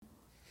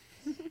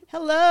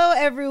Hello,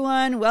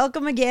 everyone.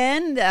 Welcome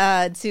again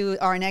to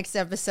our next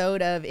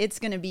episode of It's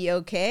Gonna Be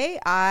Okay.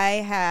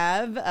 I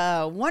have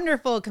a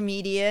wonderful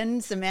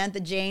comedian,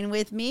 Samantha Jane,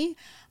 with me.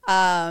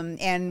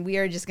 And we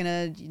are just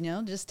gonna,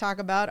 just talk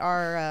about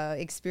our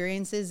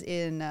experiences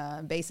in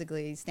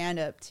basically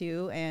stand-up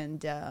too,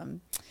 and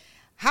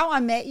how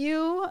I met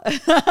you.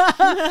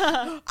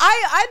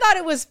 I thought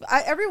it was,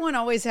 everyone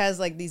always has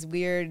like these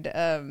weird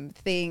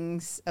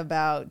things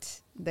about,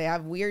 they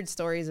have weird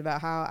stories about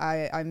how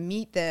I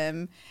meet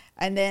them.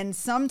 And then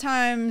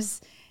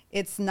sometimes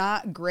it's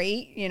not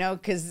great,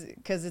 because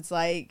it's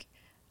like,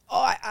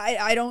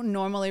 I don't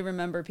normally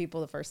remember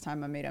people the first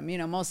time I meet them,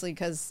 mostly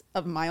because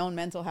of my own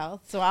mental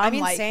health. So I'm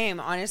like,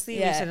 same. Honestly,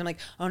 yeah. I'm like,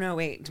 oh no,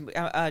 wait, do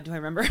I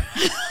remember?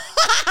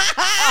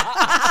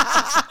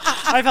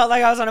 I felt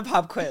like I was on a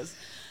pop quiz.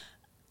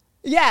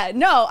 Yeah,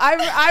 no,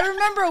 I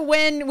remember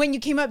when you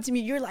came up to me,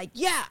 you're like,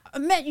 yeah, I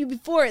met you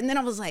before. And then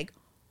I was like,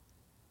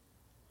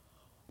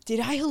 did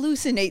I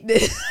hallucinate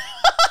this?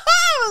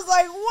 I was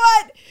like,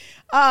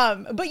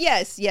 what? But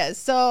yes.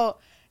 So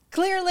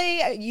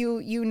clearly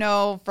you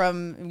know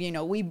from,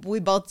 we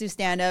both do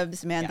stand-up.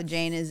 Samantha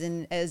Jane is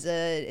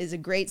a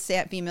great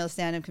female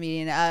stand-up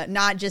comedian.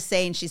 Not just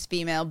saying she's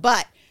female,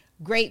 but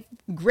great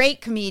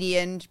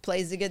comedian,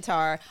 plays the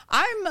guitar.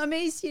 I'm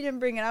amazed you didn't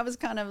bring it. I was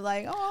kind of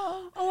like,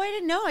 oh, I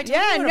didn't know. I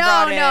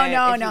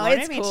no,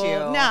 it's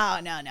cool. No.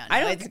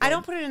 I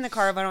don't put it in the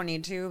car if I don't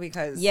need to,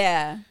 because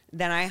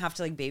then I have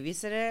to like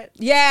babysit it.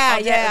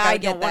 I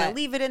don't want to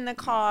leave it in the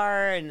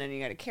car, and then you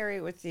got to carry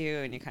it with you,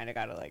 and you kind of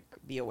got to like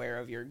be aware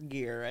of your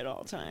gear at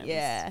all times.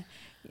 Yeah.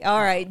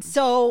 All right.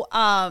 So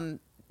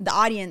the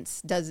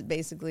audience does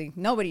basically,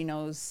 nobody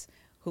knows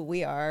who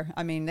we are.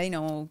 I mean, they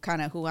know kind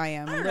of who I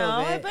am a little bit.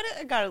 I bet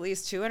I got at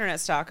least 2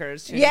 internet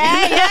stalkers. Yeah,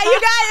 you got it.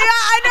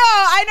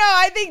 I know.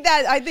 I think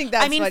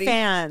that's funny.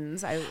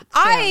 Fans.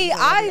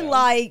 I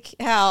like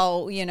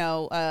how,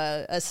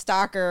 a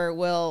stalker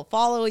will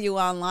follow you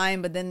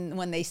online, but then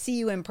when they see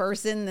you in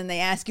person, then they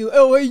ask you,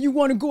 oh, hey, you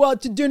want to go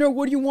out to dinner?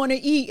 What do you want to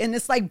eat? And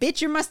it's like,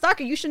 bitch, you're my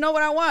stalker. You should know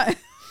what I want.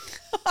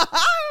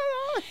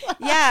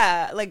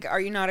 Yeah, like, are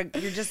you not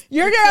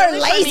you're a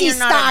lazy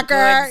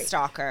stalker.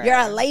 You're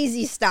a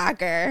lazy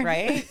stalker,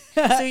 right?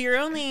 So you're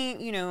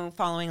only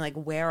following like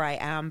where I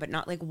am, but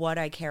not like what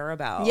I care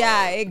about.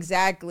 Yeah,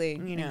 exactly.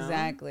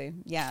 Exactly.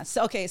 Yeah.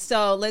 So okay,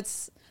 so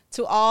let's,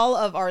 to all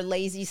of our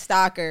lazy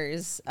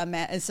stalkers,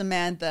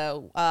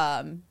 Samantha,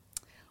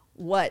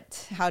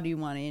 how do you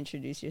want to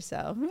introduce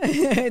yourself?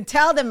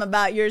 Tell them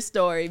about your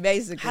story,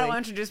 basically. How do I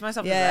introduce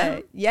myself to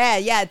them?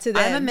 Yeah, to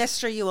them. I'm a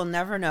mystery you will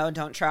never know.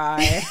 Don't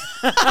try.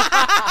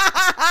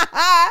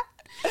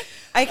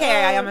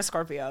 Okay, I am a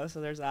Scorpio,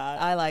 so there's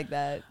that. I like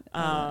that.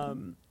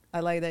 I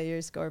like that you're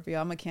a Scorpio.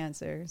 I'm a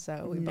Cancer,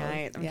 so we both.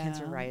 I'm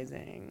Cancer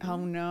rising. Oh,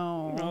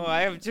 no. Oh,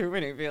 I have too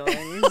many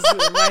feelings.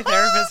 My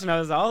therapist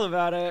knows all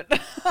about it.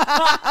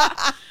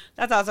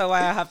 That's also why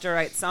I have to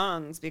write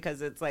songs,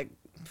 because it's like,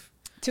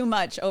 too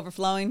much,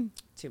 overflowing.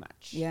 Too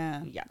much.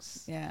 Yeah.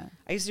 Yes. Yeah.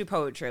 I used to do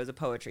poetry. I was a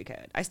poetry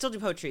kid. I still do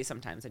poetry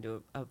sometimes. I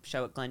do a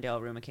show at Glendale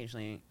Room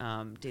occasionally.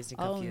 Dazed and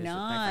Confused with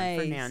my friend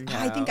Fernando.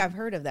 I think I've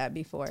heard of that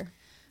before.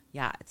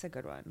 Yeah, it's a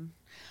good one.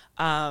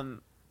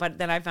 But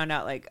then I found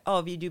out, like,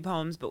 if you do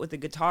poems but with a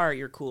guitar,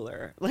 you're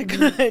cooler. Like,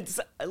 it's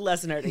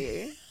less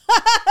nerdy.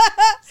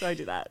 So I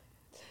do that.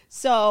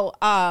 So,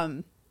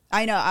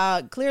 I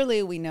know,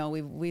 clearly we know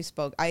we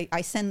spoke.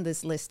 I send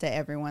this list to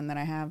everyone that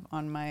I have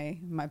on my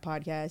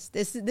podcast.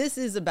 This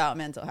is about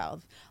mental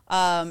health.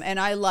 And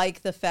I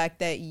like the fact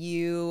that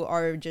you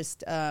are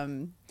just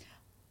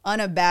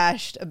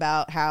unabashed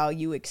about how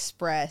you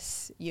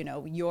express,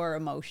 your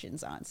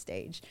emotions on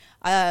stage.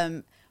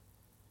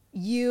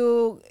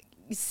 You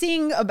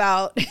sing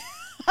about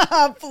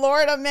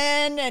Florida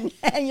men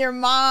and your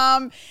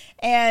mom,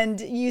 and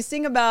you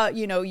sing about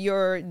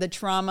the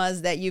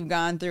traumas that you've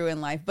gone through in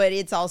life, but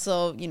it's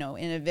also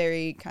in a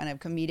very kind of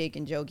comedic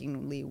and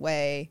jokingly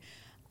way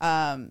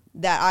that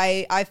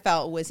I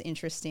felt was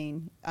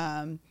interesting.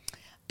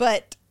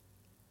 But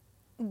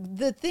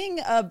the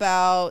thing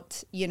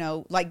about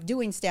like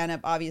doing stand-up,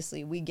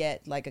 obviously we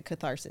get like a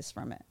catharsis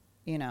from it,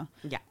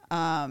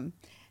 Yeah.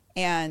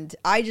 And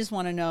I just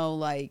want to know,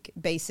 like,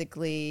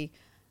 basically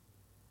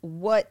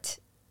what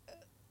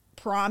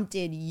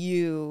prompted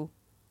you,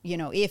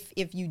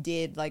 if you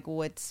did, like,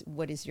 what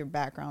is your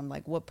background,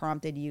 like, what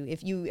prompted you,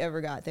 if you ever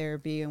got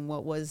therapy, and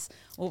what was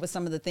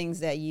some of the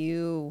things that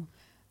you,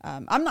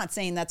 I'm not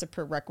saying that's a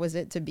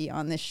prerequisite to be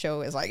on this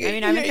show. Is like,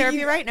 I'm in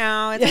therapy right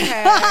now. It's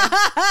okay.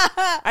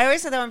 I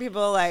always say that when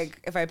people,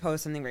 like, if I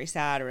post something very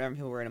sad or whatever,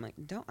 people worried, I'm like,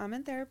 I'm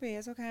in therapy.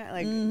 It's okay.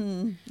 Like,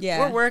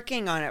 we're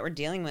working on it. We're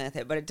dealing with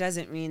it, but it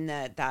doesn't mean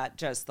that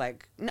just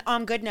like, no,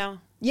 I'm good now.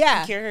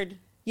 Yeah. I'm cured.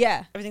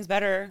 Yeah. Everything's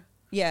better.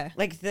 Yeah.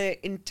 Like,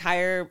 the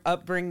entire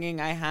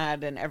upbringing I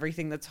had and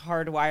everything that's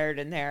hardwired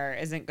in there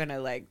isn't going to,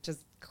 like,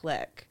 just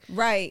click.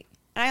 Right.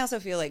 And I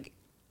also feel like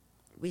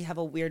we have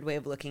a weird way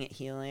of looking at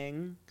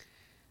healing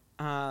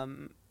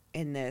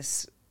in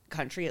this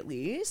country, at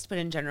least, but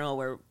in general,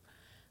 where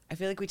I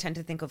feel like we tend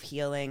to think of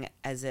healing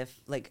as if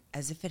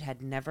it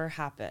had never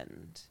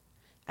happened.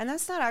 And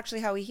that's not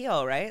actually how we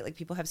heal, right? Like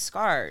people have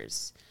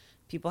scars.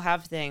 People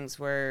have things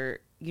where,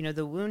 you know,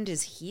 the wound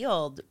is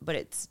healed, but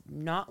it's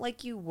not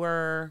like you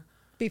were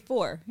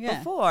before.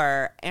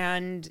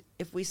 And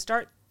if we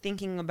start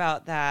thinking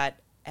about that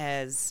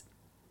as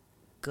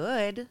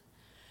good,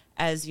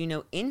 as, you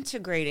know,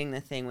 integrating the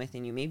thing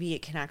within you, maybe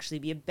it can actually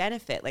be a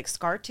benefit. Like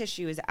scar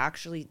tissue is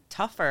actually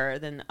tougher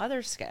than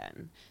other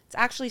skin. It's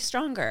actually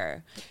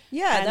stronger.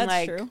 Yeah, and that's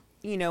like, true.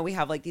 You know, we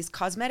have like these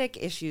cosmetic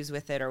issues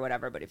with it or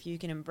whatever, but if you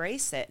can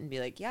embrace it and be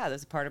like, yeah,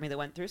 there's a part of me that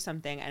went through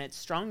something and it's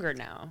stronger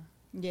now.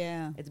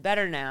 Yeah. It's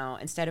better now,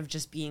 instead of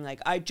just being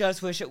like, I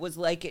just wish it was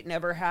like it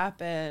never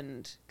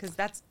happened. Because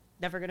that's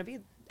never going to be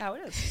how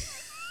it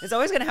is. It's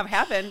always going to have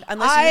happened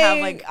unless you have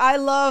like I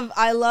love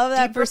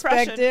that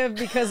perspective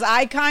because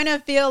I kind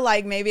of feel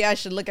like maybe I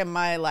should look at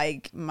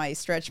my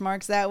stretch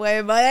marks that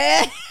way,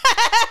 but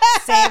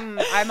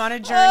same. I'm on a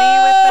journey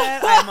with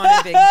it. I'm on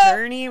a big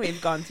journey.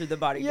 We've gone through the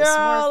body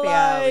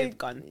dysmorphia. We've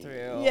gone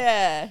through.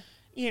 Yeah.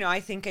 You know, I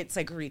think it's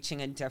like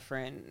reaching a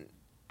different,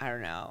 I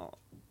don't know.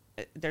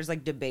 There's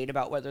like debate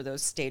about whether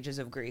those stages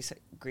of grief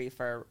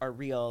are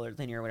real or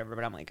linear or whatever,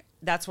 but I'm like,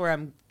 that's where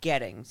I'm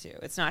getting to.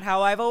 It's not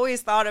how I've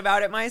always thought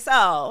about it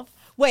myself.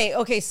 Wait,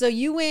 okay, so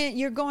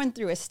you're going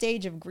through a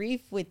stage of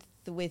grief with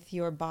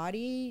your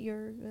body,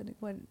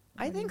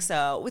 I think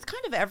so. With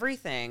kind of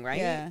everything, right?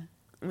 Yeah.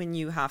 When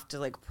you have to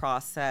like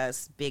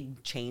process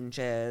big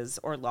changes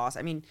or loss.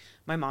 I mean,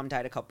 my mom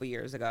died a couple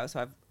years ago,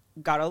 so I've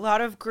got a lot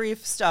of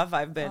grief stuff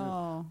I've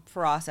been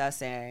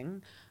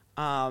processing.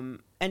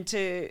 And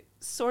to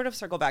sort of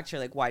circle back to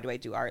like, why do I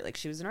do art? Like,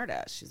 she was an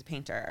artist. She's a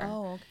painter.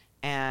 Oh, okay.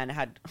 And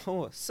had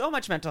so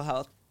much mental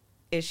health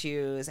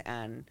issues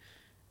and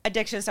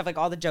addiction stuff. Like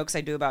all the jokes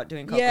I do about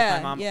doing coke with my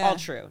mom, all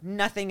true.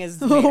 Nothing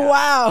is made up.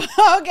 Wow.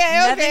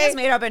 Okay. Nothing is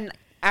made up. And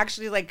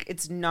actually, like,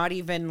 it's not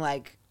even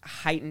like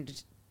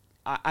heightened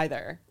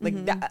either.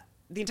 Like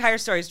the entire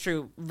story is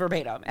true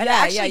verbatim. And it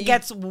actually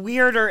gets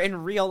weirder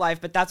in real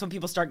life, but that's when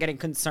people start getting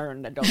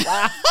concerned and don't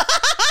laugh.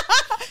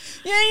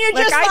 Yeah, you're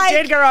like, I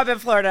did grow up in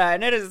Florida,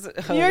 and it is.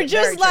 You're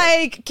just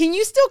like, can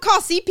you still call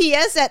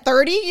CPS at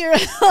 30? You're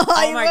like,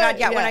 oh my god,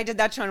 yeah. When I did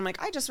that show, I'm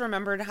like, I just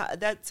remembered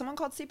that someone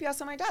called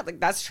CPS on my dad. Like,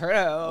 that's true.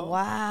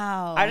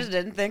 Wow. I just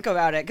didn't think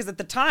about it because at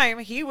the time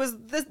he was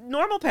the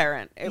normal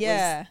parent. It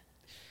was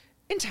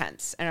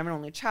intense, and I'm an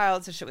only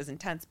child, so shit was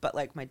intense. But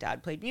like, my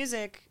dad played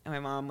music, and my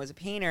mom was a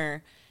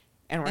painter,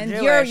 and we're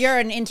Jewish. You're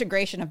an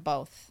integration of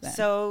both. Then.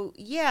 So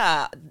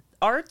yeah,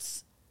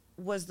 arts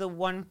was the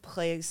one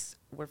place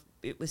where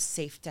it was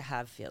safe to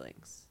have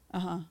feelings. You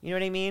know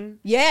what I mean?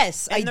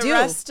 Yes, I do. And the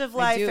rest of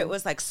life, it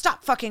was like,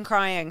 stop fucking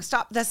crying,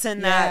 stop this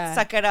and that,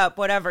 suck it up,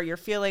 whatever. Your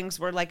feelings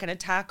were like an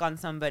attack on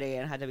somebody,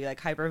 and had to be like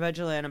hyper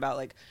vigilant about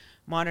like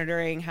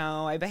monitoring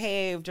how I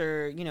behaved,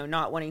 or, you know,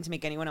 not wanting to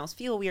make anyone else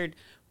feel weird.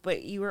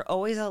 But you were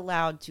always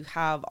allowed to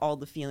have all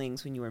the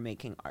feelings when you were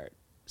making art.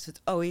 So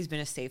it's always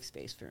been a safe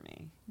space for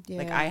me. Yeah.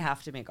 Like, I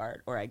have to make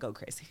art or I go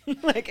crazy.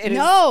 Like, it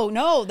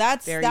no,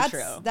 that's very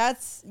true.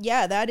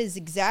 That is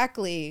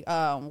exactly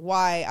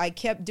why I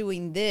kept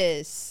doing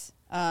this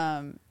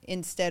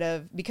instead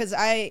of, because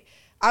I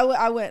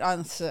went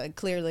on,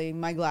 clearly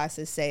my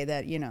glasses say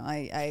that, you know,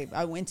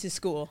 I went to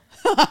school.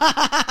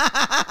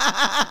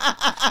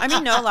 I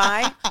mean, no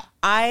lie.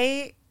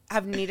 I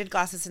have needed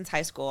glasses since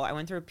high school. I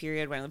went through a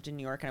period when I lived in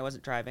New York and I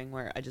wasn't driving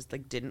where I just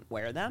like didn't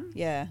wear them.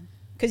 Yeah.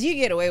 Because you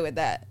get away with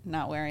that,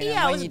 not wearing them.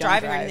 Yeah, I wasn't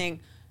driving or drive. anything.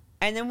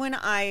 And then when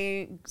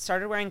I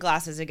started wearing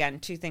glasses again,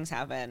 two things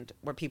happened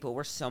where people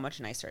were so much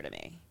nicer to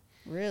me.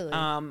 Really?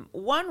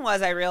 One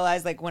was I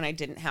realized, like, when I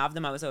didn't have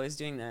them, I was always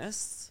doing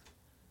this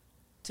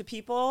to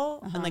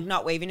people and, like,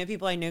 not waving to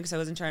people I knew because I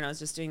wasn't trying. I was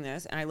just doing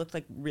this. And I looked,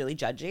 like, really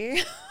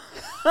judgy.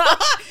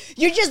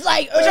 You're just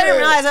like... Which I didn't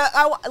realize.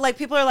 Like,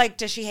 people are like,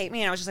 does she hate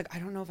me? And I was just like, I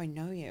don't know if I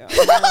know you.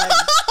 Like,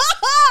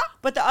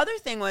 but the other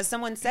thing was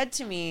someone said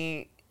to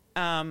me...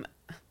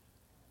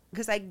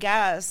 because I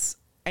guess,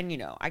 and you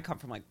know, I come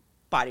from like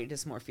body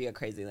dysmorphia,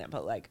 crazy land,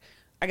 but like,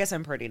 I guess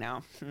I'm pretty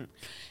now.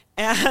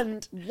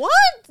 And what?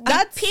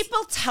 That's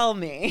people tell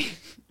me.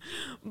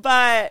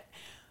 But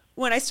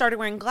when I started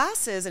wearing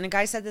glasses, and a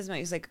guy said this to me,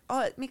 he's like, oh,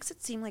 it makes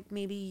it seem like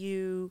maybe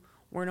you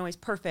weren't always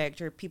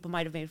perfect, or people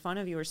might have made fun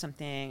of you or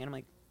something. And I'm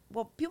like,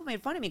 well, people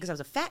made fun of me because I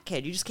was a fat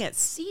kid. You just can't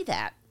see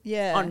that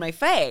on my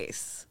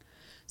face.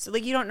 So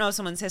like, you don't know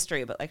someone's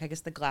history, but like, I guess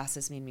the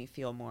glasses made me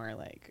feel more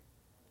like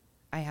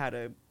I had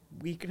a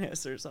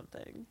weakness or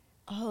something.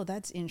 Oh,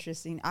 that's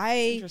interesting.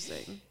 I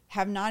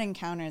have not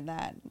encountered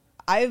that.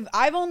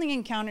 I've only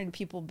encountered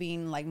people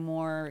being like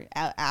more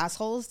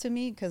assholes to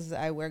me because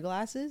I wear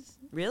glasses.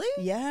 Really?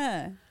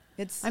 Yeah.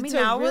 I mean,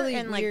 now really we're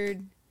in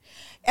weird,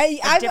 like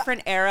a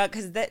different era,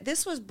 because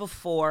this was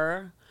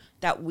before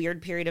that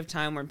weird period of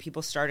time when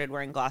people started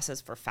wearing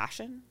glasses for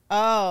fashion.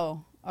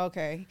 Oh.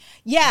 Okay.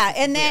 Yeah,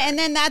 and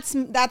then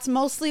that's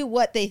mostly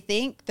what they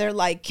think. They're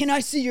like, "Can I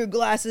see your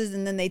glasses?"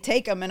 And then they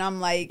take them, and I'm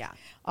like,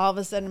 all of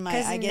a sudden,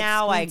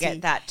 I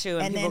get that too,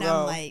 and then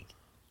I'm like,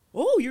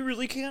 "Oh, you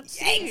really can't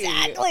see."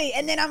 Exactly.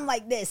 And then I'm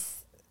like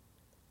this.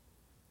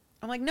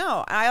 I'm like,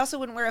 no, I also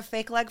wouldn't wear a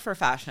fake leg for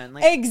fashion.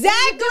 Like,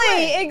 exactly.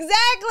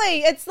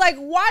 It's like,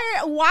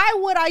 why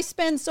would I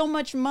spend so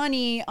much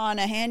money on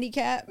a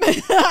handicap?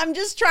 I'm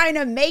just trying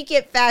to make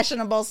it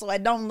fashionable so I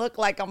don't look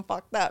like I'm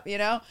fucked up, you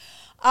know?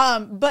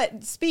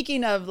 But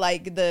speaking of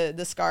like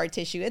the scar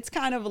tissue, it's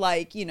kind of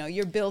like, you know,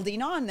 you're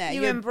building on that.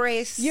 You're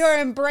embracing you're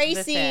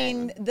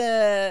embracing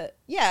I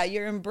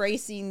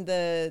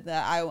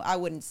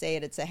wouldn't say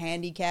it's a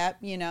handicap,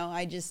 you know.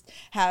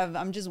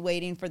 I'm just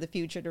waiting for the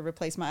future to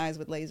replace my eyes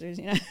with lasers,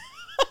 you know.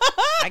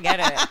 I get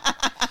it.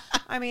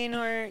 I mean,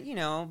 or, you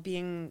know,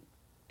 being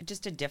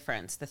just a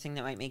difference, the thing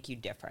that might make you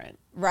different.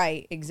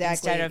 Right,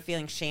 exactly. Instead of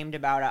feeling shamed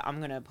about it, I'm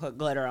going to put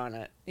glitter on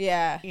it.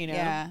 Yeah. You know?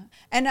 Yeah.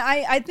 And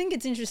I think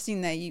it's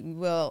interesting that you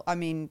will,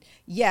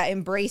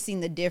 embracing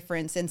the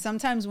difference. And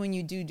sometimes when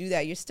you do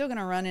that, you're still going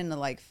to run into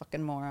like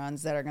fucking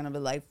morons that are going to be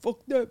like, fuck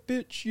that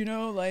bitch, you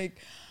know, like,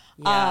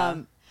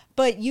 yeah.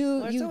 But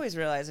it's always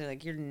realizing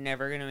like you're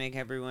never going to make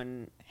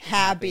everyone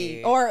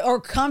happy or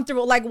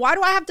comfortable. Like, why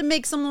do I have to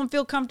make someone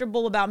feel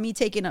comfortable about me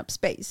taking up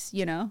space,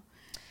 you know?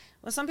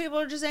 Well, some people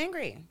are just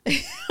angry. And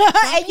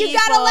you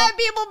gotta let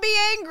people be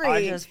angry.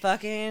 Are just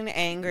fucking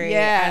angry.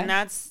 Yeah. And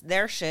that's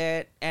their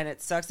shit. And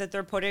it sucks that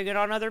they're putting it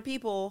on other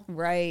people.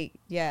 Right.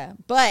 Yeah.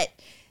 But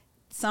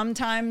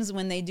sometimes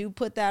when they do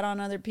put that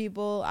on other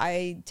people,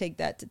 I take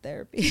that to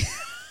therapy.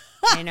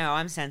 I know.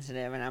 I'm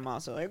sensitive. And I'm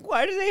also like,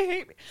 why do they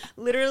hate me?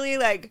 Literally,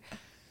 like,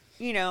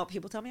 you know,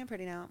 people tell me I'm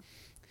pretty now.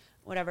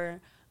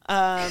 Whatever.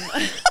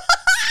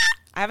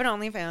 I have an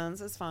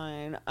OnlyFans. It's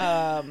fine.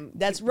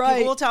 That's right.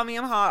 People will tell me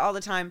I'm hot all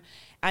the time.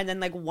 And then,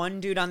 like, one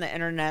dude on the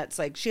internet's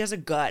like, she has a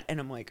gut. And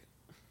I'm like,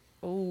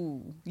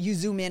 oh, you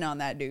zoom in on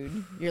that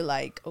dude. You're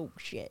like, oh,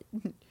 shit.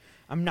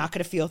 I'm not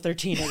going to feel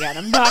 13 again.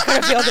 I'm not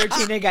going to feel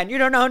 13 again. You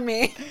don't own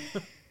me.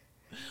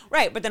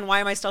 Right. But then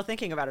why am I still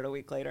thinking about it a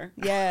week later?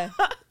 Yeah.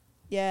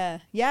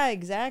 Yeah,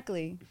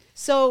 exactly.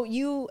 So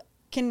you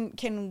can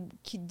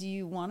do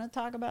you want to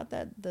talk about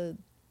that, the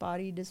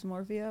body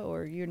dysmorphia,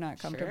 or you're not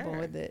comfortable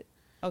with it?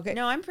 Okay.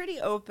 No, I'm pretty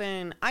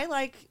open. I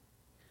like,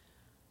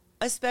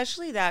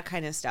 especially that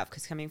kind of stuff,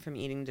 because coming from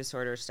eating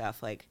disorder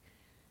stuff, like,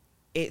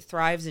 it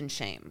thrives in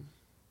shame,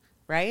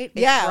 right?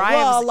 It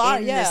thrives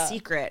in the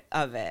secret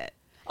of it.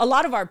 A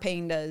lot of our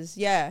pain does,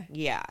 yeah.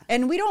 Yeah.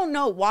 And we don't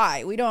know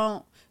why.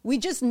 We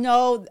just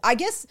know, I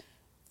guess,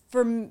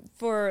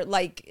 for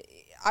like,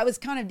 I was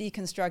kind of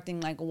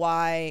deconstructing, like,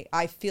 why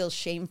I feel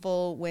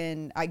shameful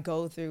when I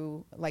go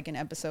through, like, an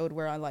episode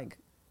where I, like,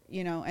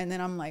 you know, and then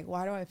I'm like,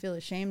 why do I feel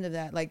ashamed of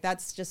that? Like,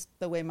 that's just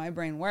the way my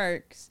brain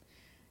works,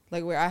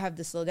 like, where I have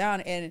to slow down.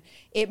 And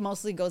it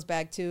mostly goes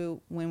back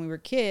to when we were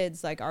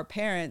kids, like our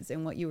parents,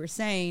 and what you were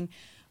saying,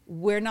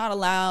 we're not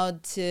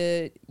allowed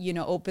to, you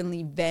know,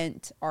 openly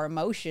vent our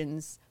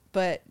emotions,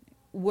 but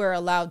we're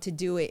allowed to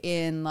do it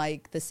in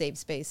like the safe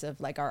space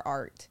of like our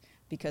art,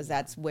 because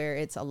that's where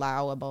it's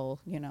allowable,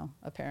 you know,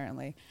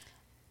 apparently.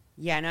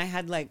 Yeah. And I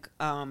had like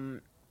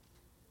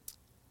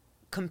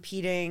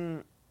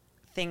competing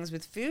things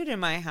with food in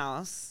my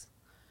house,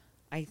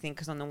 I think,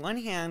 because on the one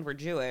hand we're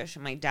Jewish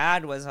and my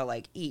dad was a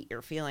like, eat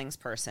your feelings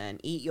person,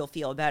 eat, you'll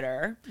feel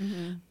better.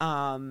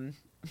 Mm-hmm.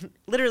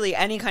 Literally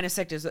any kind of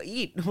sickness,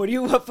 eat.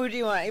 What food do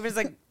you want? It was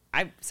like,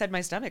 I said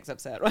my stomach's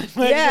upset.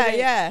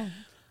 Yeah.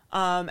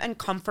 And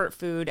comfort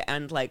food,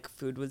 and like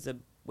food was a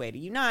way to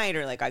unite,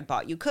 or like I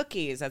bought you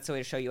cookies, that's a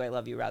way to show you I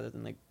love you rather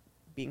than like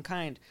being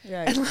kind.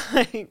 Right. And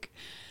like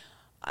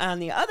on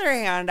the other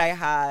hand, I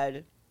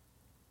had,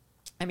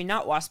 I mean,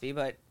 not waspy,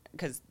 but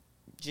because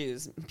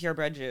Jews,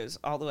 purebred Jews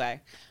all the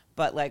way,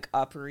 but like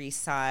Upper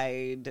East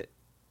Side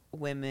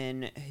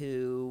women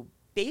who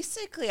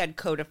basically had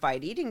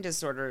codified eating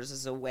disorders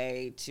as a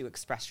way to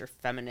express your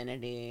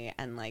femininity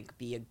and like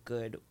be a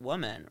good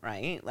woman,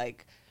 right?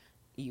 Like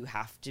you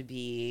have to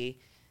be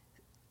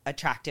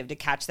attractive to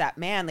catch that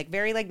man, like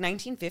very like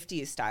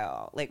 1950s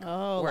style, like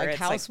where like it's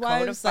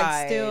housewives,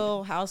 like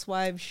still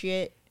housewife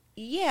shit.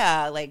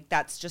 Yeah, like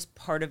that's just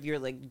part of your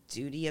like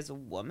duty as a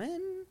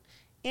woman.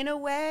 In a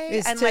way,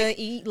 is and to like,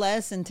 eat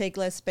less and take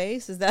less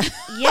space. Is that?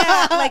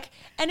 Yeah, like,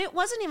 and it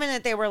wasn't even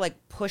that they were like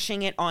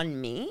pushing it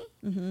on me,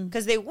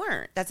 because they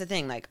weren't. That's the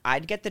thing. Like,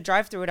 I'd get the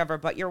drive-through, whatever,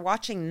 but you're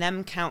watching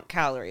them count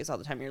calories all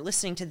the time. You're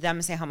listening to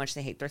them say how much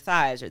they hate their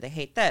thighs, or they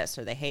hate this,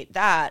 or they hate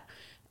that,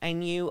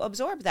 and you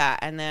absorb that.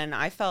 And then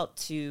I felt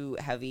too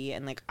heavy,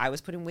 and like I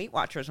was putting Weight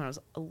Watchers when I was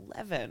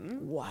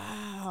 11.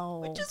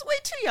 Wow, which is way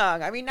too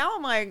young. I mean, now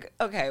I'm like,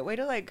 okay, way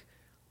to like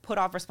put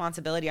off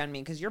responsibility on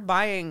me, because you're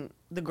buying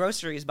the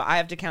groceries, but I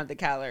have to count the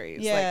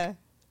calories. Yeah. Like,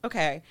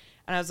 okay.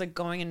 And I was like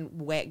going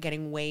and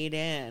getting weighed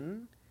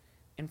in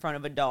front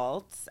of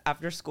adults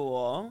after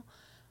school.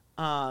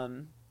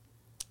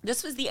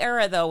 This was the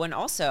era though when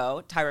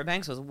also Tyra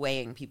Banks was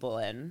weighing people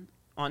in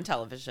on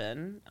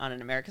television on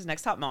an America's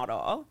Next Top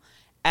Model.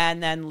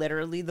 And then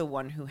literally the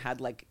one who had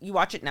like, you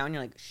watch it now and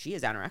you're like, she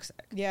is anorexic.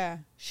 Yeah.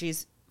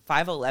 She's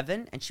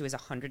 5'11" and she was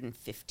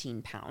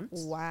 115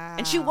 pounds. Wow.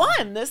 And she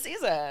won this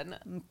season.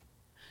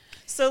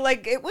 So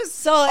like it was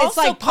it's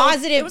like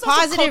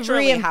positive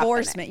reinforcement.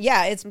 Happening.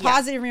 Yeah, it's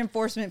positive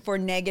reinforcement for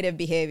negative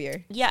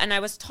behavior. Yeah, and I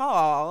was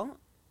tall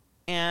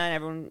and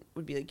everyone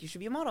would be like, you should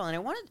be a model. And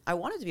I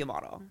wanted to be a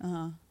model.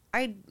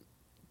 I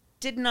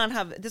did not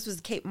have, this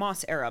was Kate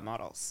Moss era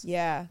models.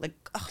 Yeah. Like,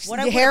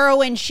 what the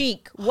heroin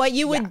chic, what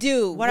you would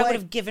do. What I would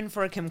have given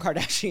for a Kim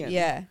Kardashian.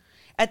 Yeah.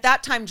 At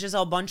that time,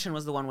 Gisele Bundchen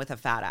was the one with a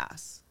fat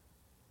ass.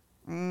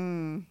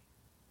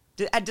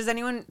 Does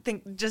anyone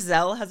think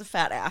Gisele has a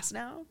fat ass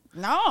now?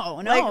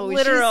 No. Like,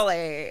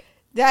 literally.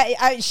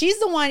 She's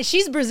the one,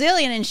 she's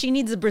Brazilian and she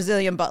needs a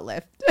Brazilian butt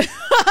lift.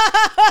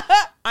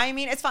 I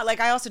mean, it's fine. Like,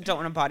 I also don't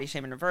want to body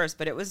shame in reverse,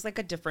 but it was like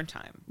a different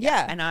time.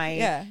 Yeah. And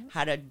I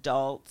had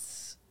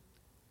adults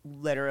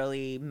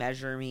literally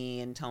measure me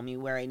and tell me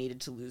where I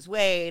needed to lose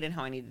weight and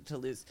how I needed to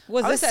lose.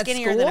 Was this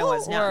skinnier at school, than I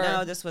was now. or?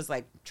 No, this was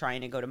like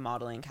trying to go to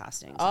modeling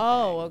castings.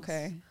 Oh,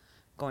 okay.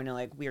 Going to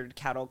like weird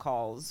cattle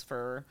calls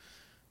for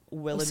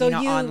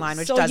Wilhelmina Online,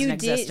 which doesn't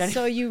exist anymore.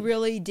 So you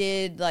really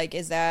did, like,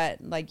 is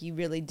that like you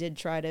really did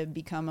try to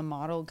become a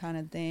model kind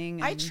of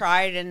thing? I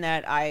tried, in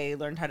that I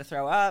learned how to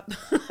throw up.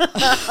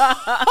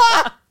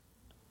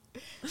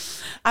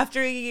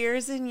 After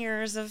years and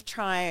years of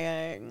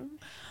trying.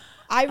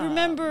 I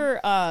remember,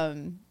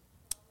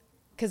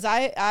 because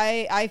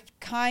I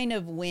kind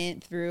of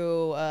went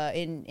through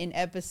an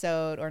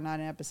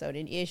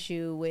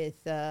issue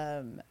with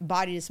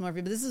body dysmorphia,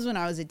 but this is when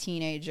I was a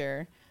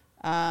teenager.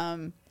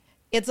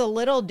 It's a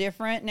little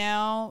different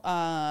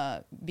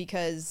now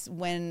because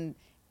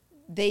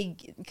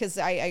because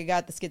I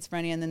got the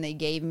schizophrenia, and then they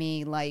gave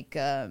me like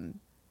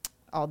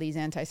all these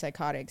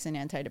antipsychotics and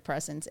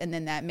antidepressants, and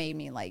then that made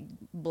me like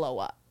blow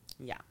up.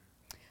 Yeah.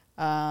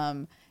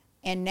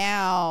 And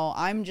now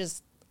I'm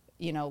just,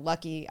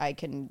 lucky I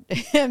can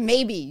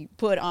maybe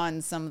put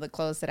on some of the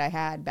clothes that I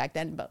had back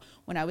then. But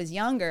when I was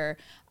younger,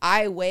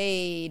 I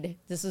weighed,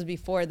 this was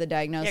before the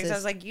diagnosis. Yeah, because I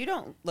was like, you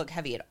don't look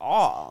heavy at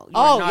all.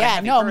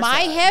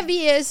 My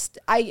heaviest,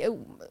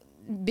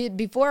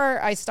 before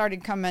I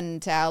started coming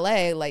to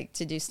LA, like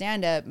to do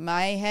stand-up,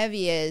 my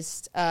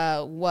heaviest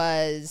I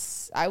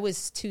was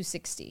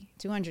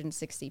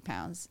 260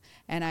 pounds,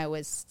 and I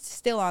was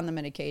still on the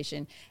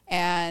medication.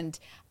 And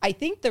I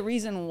think the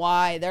reason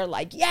why they're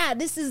like, yeah,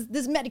 this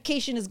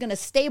medication is going to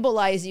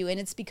stabilize you, and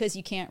it's because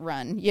you can't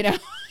run, you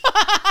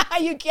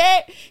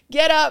can't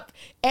get up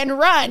and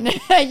run.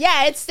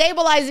 Yeah, it's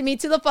stabilizing me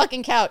to the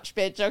fucking couch,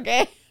 bitch,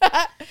 okay?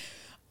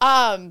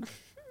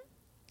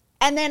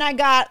 And then I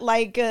got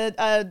like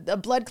a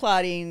blood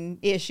clotting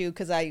issue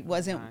because I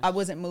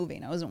wasn't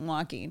moving, I wasn't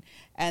walking,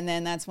 and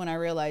then that's when I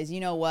realized, you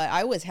know what,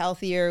 I was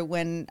healthier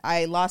when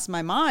I lost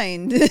my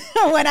mind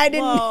when I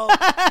didn't. Well,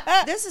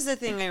 this is the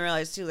thing I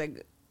realized too.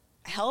 Like,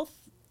 health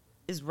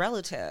is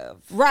relative,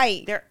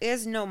 right? There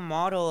is no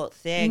model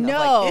thing. No,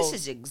 of like, this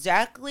is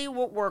exactly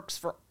what works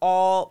for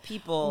all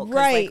people,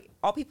 right? Like,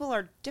 all people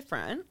are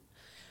different,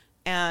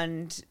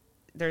 and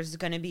there's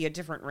going to be a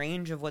different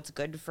range of what's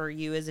good for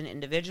you as an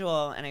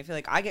individual. And I feel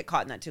like I get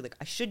caught in that too. Like,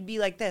 I should be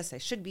like this. I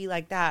should be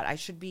like that. I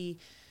should be,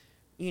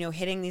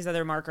 hitting these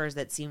other markers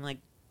that seem like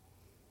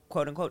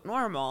quote unquote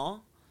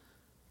normal,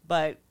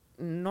 but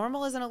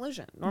normal is an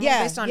illusion. Normal is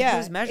based on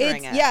who's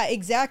measuring it. Yeah,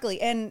 exactly.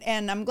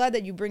 And I'm glad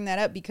that you bring that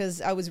up,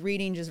 because I was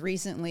reading just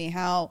recently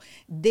how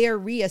they're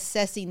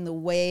reassessing the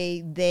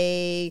way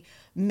they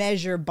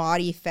measure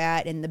body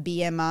fat and the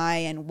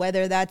BMI, and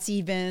whether that's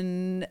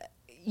even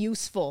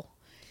useful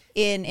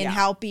in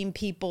helping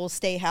people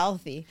stay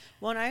healthy.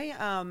 Well, and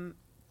I,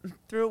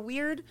 through a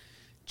weird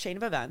chain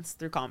of events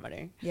through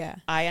comedy,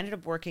 I ended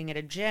up working at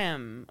a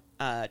gym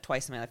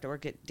twice in my life. I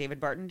worked at David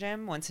Barton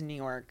Gym, once in New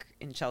York,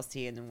 in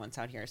Chelsea, and then once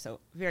out here. So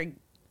very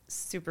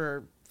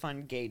super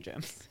fun gay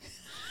gyms,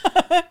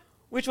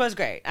 which was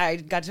great. I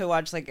got to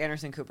watch like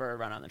Anderson Cooper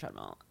run on the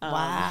treadmill.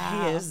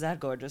 Wow. He is that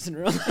gorgeous in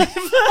real life.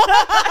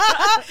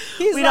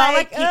 We'd all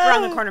like peek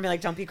around the corner and be like,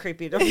 don't be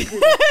creepy, don't be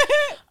creepy.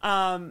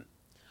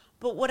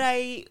 But what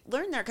I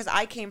learned there, because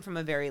I came from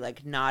a very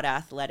like not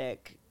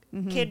athletic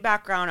kid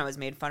background, I was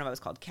made fun of. I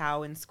was called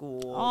cow in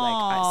school. So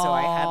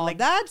I had like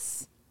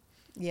that's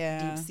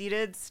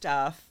deep-seated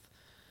stuff.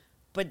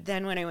 But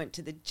then when I went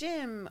to the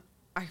gym,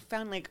 I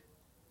found like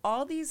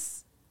all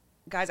these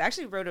guys. I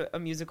actually wrote a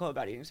musical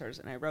about eating disorders,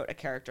 and I wrote a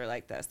character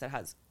like this that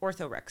has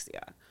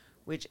orthorexia,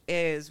 which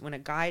is when a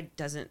guy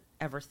doesn't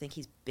ever think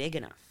he's big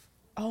enough.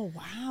 Oh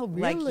wow,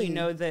 really?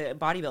 Like, the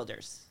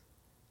bodybuilders,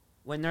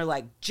 when they're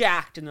like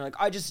jacked and they're like,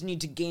 I just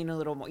need to gain a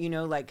little more,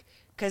 like,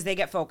 because they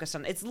get focused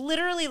on, it's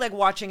literally like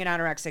watching an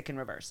anorexic in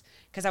reverse.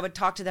 Because I would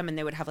talk to them and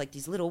they would have like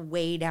these little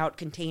weighed out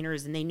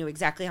containers, and they knew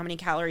exactly how many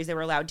calories they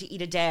were allowed to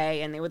eat a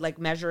day, and they would like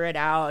measure it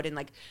out, and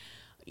like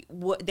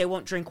they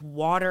won't drink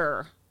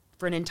water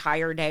for an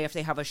entire day if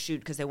they have a shoot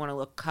because they want to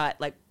look cut,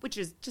 like, which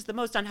is just the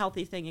most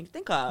unhealthy thing you can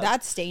think of.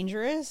 That's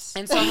dangerous.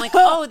 And so I'm like,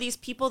 oh, these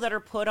people that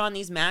are put on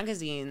these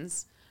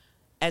magazines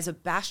as a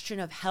bastion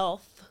of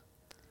health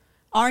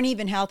aren't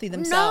even healthy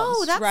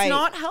themselves. No, that's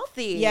not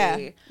healthy.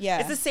 Yeah.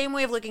 It's the same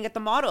way of looking at the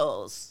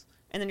models.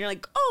 And then you're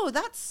like, oh,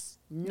 that's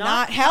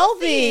not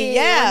healthy.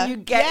 Yeah. And you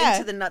get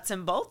into the nuts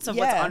and bolts of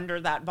what's under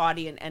that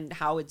body and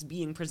how it's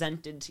being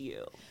presented to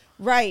you.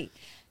 Right.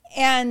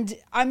 And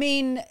I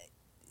mean,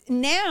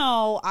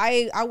 now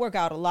I work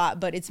out a lot,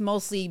 but it's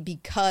mostly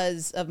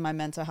because of my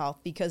mental health,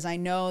 because I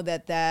know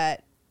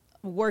that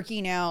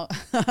working out,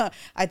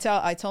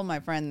 I told my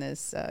friend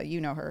this,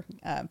 you know her,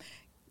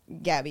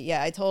 Gabby.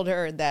 Yeah, I told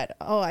her that,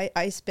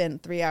 I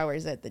spent 3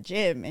 hours at the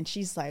gym, and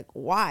she's like,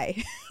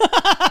 why?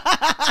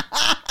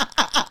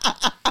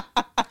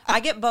 I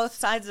get both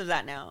sides of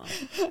that now.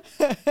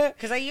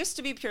 Because I used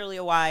to be purely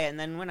a why, and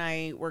then when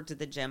I worked at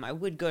the gym, I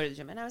would go to the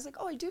gym, and I was like,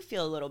 I do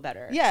feel a little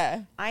better.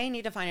 Yeah. I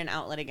need to find an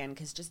outlet again,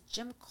 because just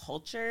gym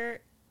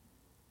culture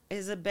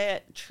is a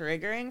bit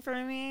triggering for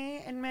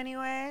me in many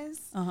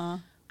ways. Uh-huh.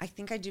 I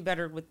think I do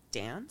better with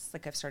dance.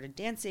 Like, I've started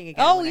dancing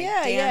again. Oh,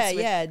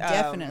 yeah,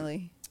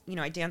 definitely.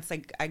 I dance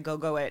like I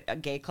go at a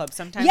gay club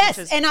sometimes.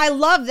 Yes, and I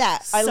love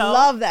that. I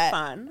love that.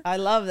 Fun. I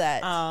love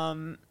that.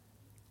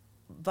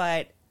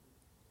 But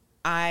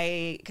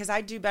because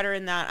I do better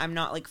in that, I'm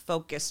not like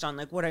focused on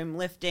like what I'm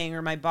lifting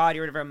or my body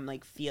or whatever. I'm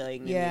like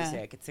feeling the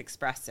music. It's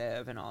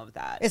expressive and all of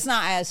that. It's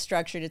not as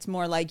structured. It's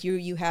more like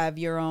you have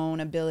your own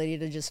ability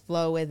to just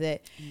flow with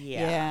it.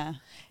 Yeah.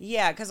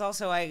 Because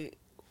also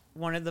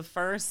one of the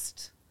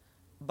first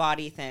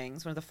body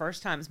things, one of the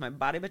first times my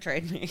body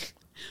betrayed me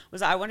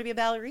was I wanted to be a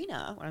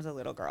ballerina when I was a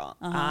little girl.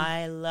 Uh-huh.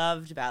 I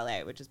loved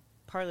ballet, which is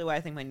partly why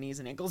I think my knees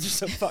and ankles are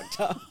so fucked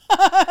up.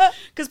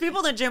 Because people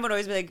in the gym would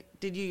always be like,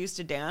 "Did you used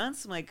to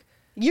dance?" I'm like,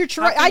 I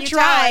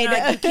tried.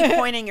 Like, you keep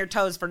pointing your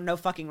toes for no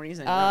fucking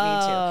reason. You don't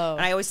need to.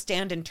 And I always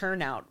stand and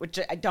turn out, which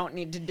I don't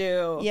need to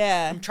do.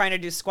 Yeah. I'm trying to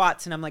do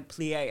squats and I'm like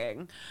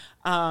plieing.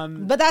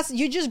 But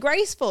you're just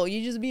graceful.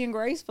 You're just being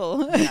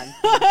graceful.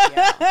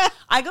 Yeah.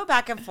 I go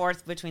back and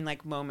forth between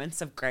like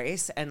moments of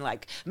grace and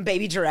like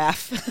baby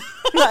giraffe.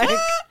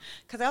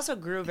 Because I also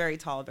grew very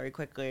tall very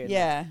quickly.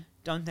 And,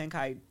 don't think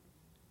I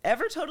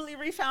ever totally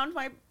refound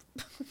my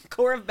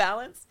core of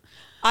balance.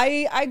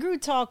 I grew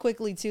tall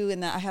quickly too,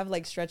 in that I have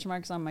like stretch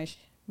marks on my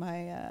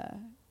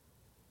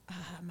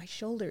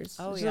shoulders.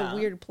 Oh, it's a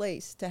weird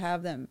place to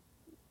have them.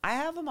 I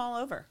have them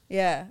all over.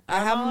 Yeah, I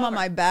have them on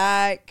my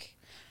back.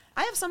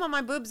 I have some on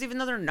my boobs, even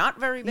though they're not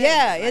very big.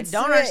 Yeah, I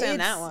don't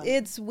understand that one.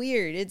 It's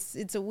weird.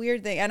 It's a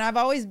weird thing, and I've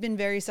always been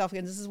very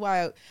self-conscious. This is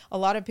why a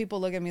lot of people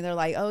look at me. They're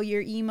like, "Oh,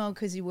 you're emo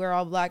because you wear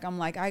all black." I'm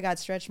like, I got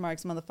stretch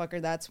marks,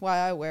 motherfucker. That's why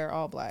I wear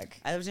all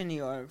black. I lived in New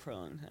York for a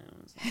long time.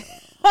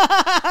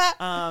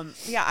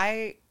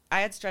 I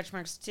had stretch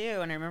marks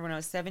too, and I remember when I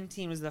was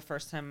 17 was the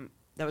first time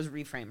that was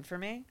reframed for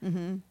me.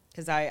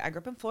 Because I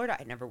grew up in Florida.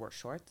 I never wore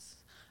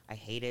shorts. I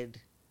hated,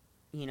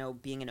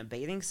 being in a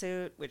bathing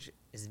suit, which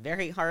is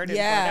very hard in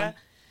Florida.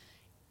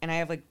 And I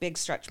have like big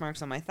stretch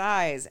marks on my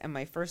thighs. And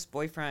my first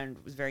boyfriend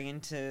was very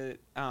into,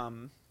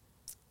 not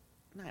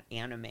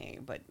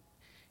anime, but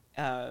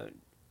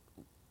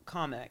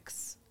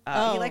comics. He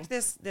liked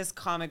this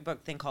comic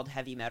book thing called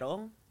Heavy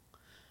Metal,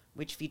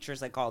 which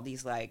features like all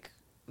these like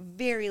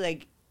very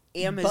like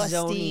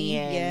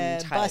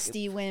Amazonian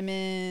busty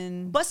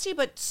women. Busty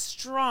but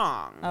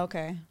strong.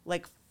 Okay.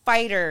 Like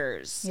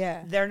fighters.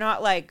 Yeah. They're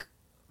not like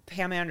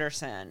Pam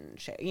Anderson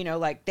shit.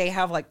 Like they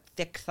have like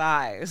thick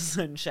thighs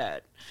and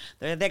shit.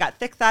 They got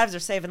thick thighs, they're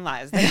saving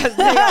lives. They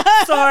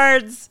got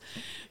swords,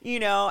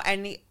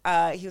 and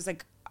he was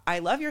like, I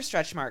love your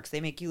stretch marks.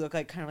 They make you look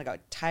like kind of like a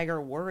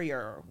tiger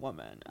warrior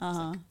woman. I was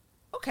like,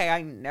 okay,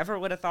 I never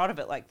would have thought of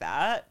it like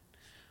that.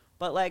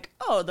 But like,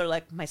 they're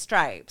like my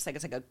stripes. Like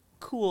it's like a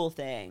cool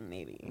thing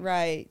maybe.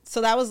 Right.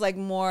 So that was like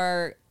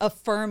more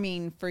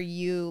affirming for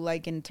you,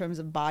 like in terms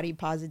of body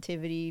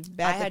positivity at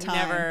the time. I had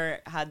never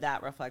had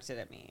that reflected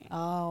at me.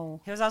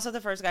 Oh. He was also the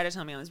first guy to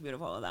tell me I was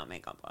beautiful without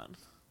makeup on.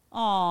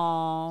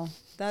 Oh,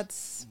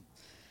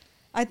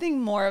 I think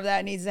more of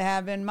that needs to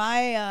happen.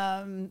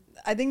 I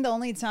think the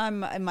only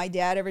time my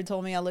dad ever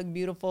told me I looked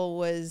beautiful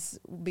was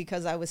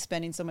because I was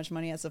spending so much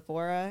money at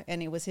Sephora,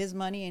 and it was his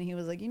money, and he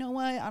was like, you know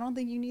what? I don't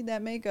think you need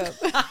that makeup.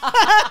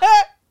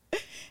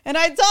 And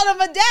I told him,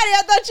 but Daddy,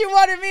 I thought you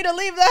wanted me to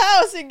leave the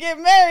house and get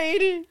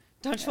married.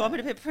 Don't you want me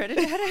to be pretty,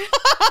 Daddy?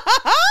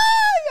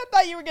 I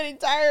thought you were getting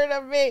tired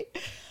of me.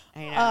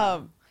 I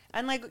know.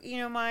 And like,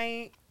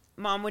 my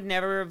mom would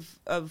never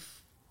have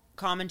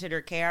commented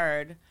or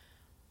cared,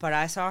 but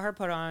I saw her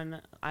put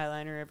on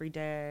eyeliner every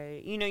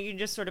day. You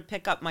just sort of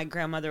pick up. My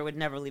grandmother would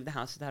never leave the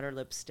house without her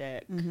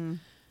lipstick. Mm-hmm.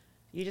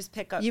 You just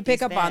pick up. You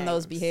pick up on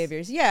those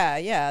behaviors.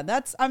 Yeah.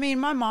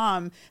 My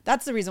mom,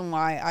 that's the reason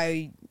why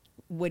I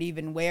would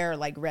even wear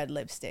like red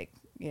lipstick.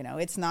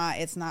 It's not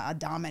a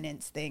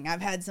dominance thing.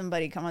 I've had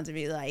somebody come on to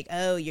me like,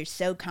 oh, you're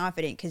so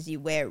confident because you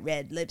wear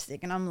red lipstick.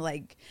 And I'm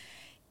like,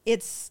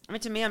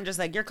 to me, I'm just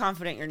like, you're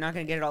confident you're not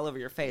going to get it all over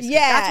your face. Yeah.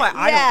 That's why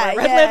I don't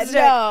wear red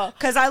lipstick.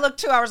 Because I look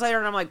 2 hours later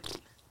and I'm like,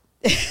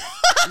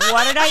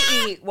 what did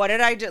I eat? What did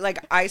I do?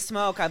 Like, I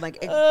smoke. I'm like,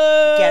 it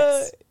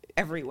gets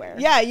everywhere.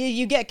 Yeah,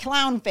 you get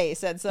clown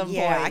face at some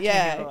point.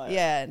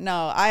 Yeah.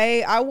 No,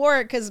 I wore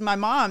it because my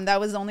mom, that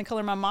was the only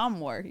color my mom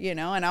wore, and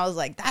I was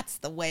like, that's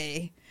the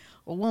way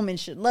a woman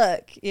should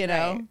look,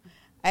 Right.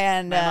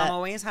 And my mom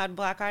always had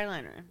black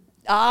eyeliner.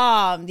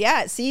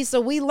 Yeah. See, so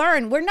we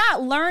learn. We're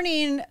not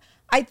learning.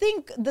 I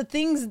think the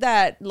things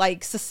that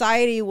like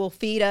society will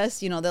feed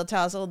us, you know, they'll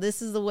tell us, oh,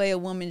 this is the way a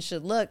woman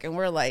should look. And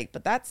we're like,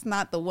 but that's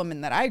not the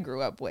woman that I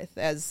grew up with,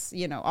 as,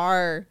 you know,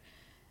 our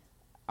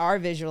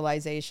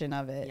visualization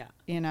of it,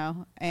 you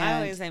know?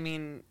 And I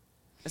mean,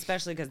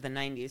 especially because the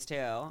 90s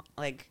too,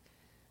 like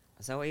I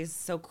was always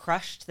so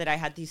crushed that I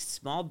had these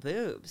small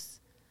boobs.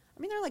 I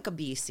mean, they're like a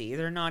BC.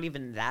 They're not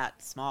even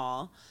that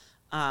small.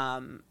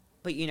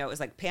 But, you know, it was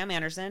like Pam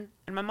Anderson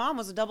and my mom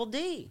was a double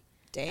D.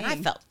 Dang. And I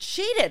felt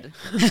cheated.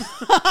 Like,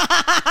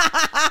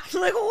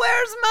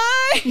 where's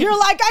mine? You're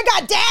like, I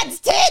got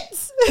dad's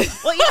tits.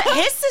 Well, yeah,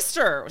 his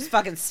sister was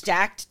fucking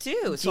stacked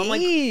too. So Jeez. I'm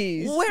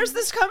like, where's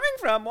this coming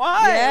from?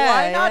 Why?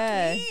 Why not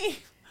me?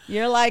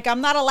 You're like,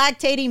 I'm not a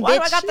lactating Why bitch.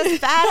 do I got this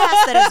fat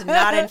ass that is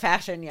not in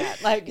fashion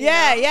yet? Like,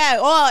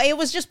 yeah. Well, it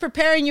was just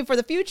preparing you for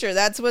the future.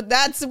 That's what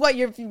that's what the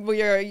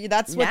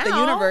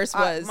universe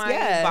was.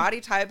 My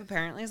body type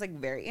apparently is like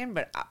very in,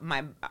 but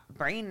my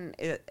brain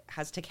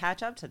has to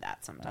catch up to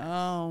that sometimes.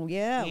 Oh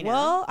yeah. You know?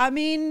 Well, I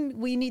mean,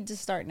 we need to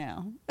start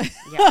now.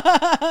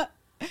 Yeah.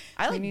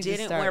 I like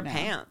didn't wear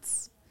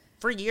pants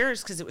for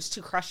years because it was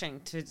too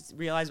crushing to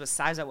realize what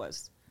size I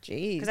was.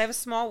 Jeez. Because I have a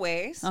small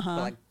waist, but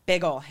like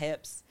big old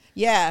hips.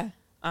 Yeah.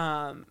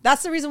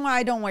 That's the reason why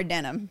I don't wear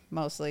denim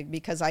mostly,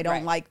 because I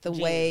don't like the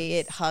way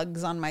it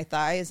hugs on my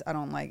thighs. I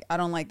don't like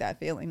that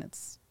feeling.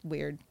 It's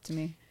weird to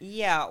me.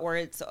 Yeah, or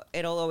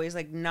it'll always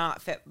like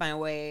not fit my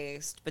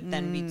waist, but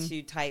then be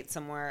too tight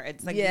somewhere.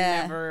 It's like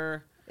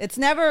it's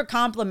never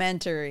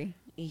complimentary.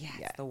 Yeah,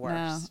 it's the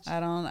worst. No,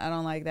 I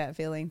don't like that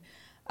feeling.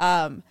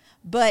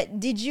 But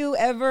did you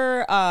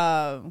ever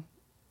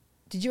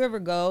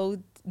go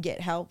get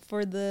help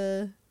for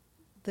the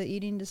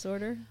eating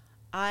disorder?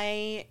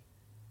 I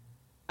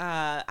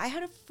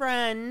had a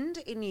friend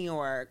in New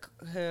York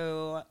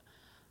who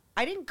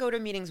I didn't go to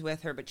meetings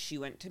with her, but she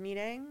went to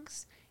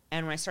meetings.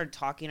 And when I started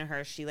talking to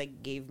her, she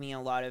like gave me a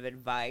lot of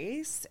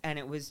advice. And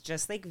it was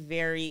just like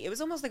it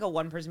was almost like a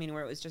one-person meeting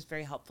where it was just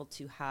very helpful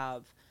to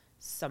have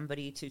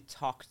somebody to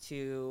talk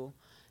to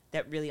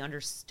that really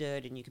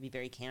understood and you could be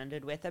very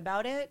candid with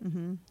about it.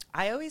 Mm-hmm.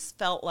 I always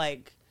felt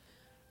like,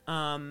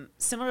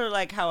 similar to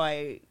like how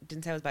I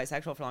didn't say I was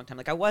bisexual for a long time.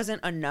 Like I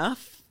wasn't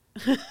enough.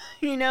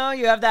 You know,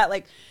 you have that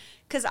like,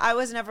 because I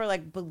was never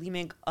like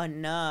bulimic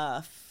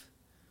enough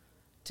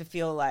to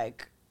feel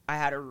like I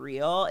had a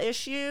real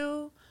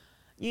issue,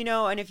 you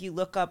know. And if you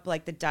look up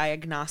like the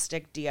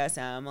diagnostic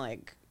DSM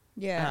like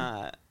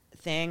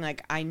thing,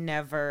 like I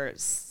never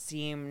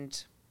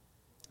seemed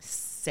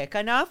sick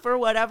enough or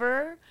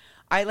whatever.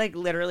 I like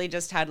literally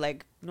just had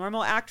like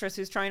normal actress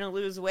who's trying to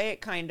lose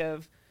weight kind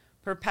of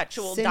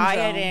perpetual syndrome,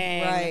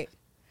 dieting, right?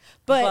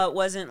 But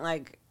wasn't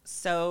like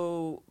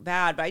so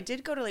bad. But I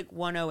did go to like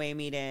one OA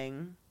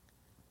meeting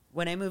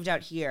when I moved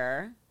out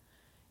here,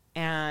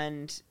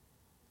 and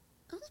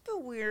it was a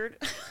bit weird.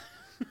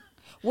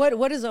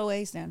 What does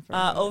OA stand for?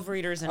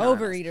 Overeaters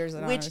Anonymous,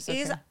 which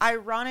is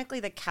ironically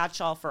the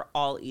catch-all for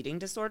all eating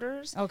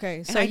disorders.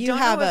 Okay, so and you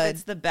have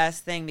it's the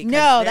best thing because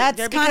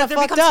that's kind of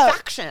fucked up.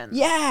 Factions.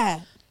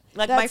 Yeah,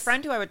 like my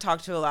friend who I would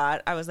talk to a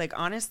lot, I was like,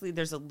 honestly,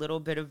 there's a little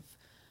bit of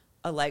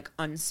a like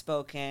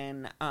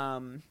unspoken.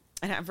 And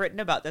I've written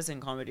about this in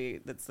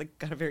comedy that's like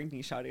got a very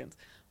niche audience,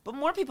 but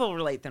more people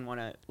relate than want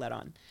to let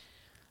on.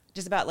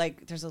 Just about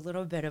like there's a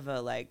little bit of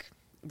a like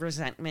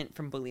resentment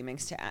from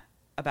bulimics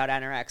about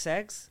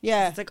anorexics.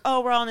 Yeah, it's like,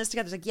 oh, we're all in this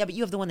together. It's like, yeah, but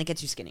you have the one that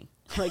gets you skinny.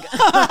 Like,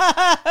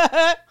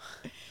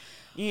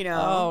 you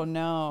know. Oh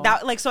no.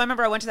 That like so. I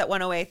remember I went to that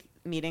 108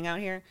 meeting out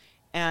here,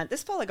 and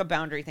this felt like a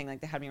boundary thing. Like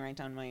they had me write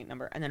down my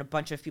number, and then a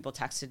bunch of people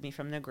texted me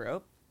from the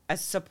group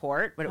as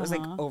support, but it was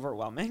like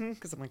overwhelming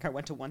because I'm like I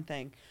went to one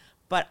thing.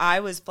 But I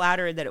was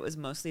flattered that it was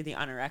mostly the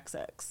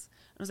anorexics.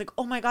 I was like,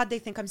 oh my God, they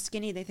think I'm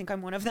skinny. They think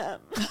I'm one of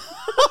them.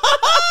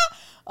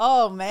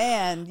 Oh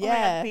man. Yeah. Oh my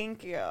God,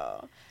 thank you.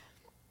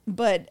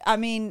 But I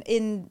mean,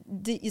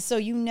 so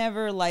you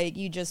never like,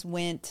 you just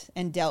went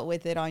and dealt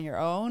with it on your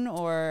own,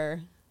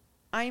 or?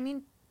 I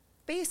mean,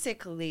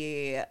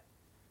 basically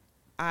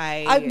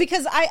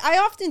because I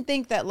often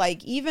think that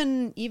like,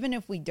 even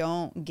if we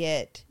don't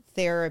get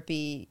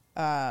therapy,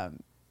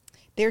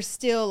 there's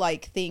still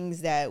like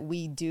things that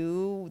we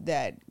do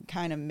that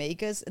kind of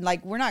make us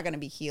like, we're not going to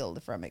be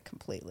healed from it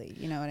completely.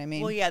 You know what I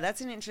mean? Well, yeah, that's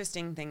an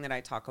interesting thing that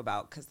I talk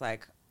about. 'Cause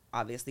like,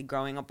 obviously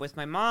growing up with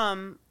my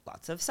mom,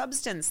 lots of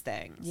substance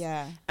things.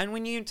 Yeah. And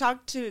when you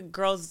talk to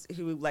girls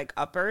who like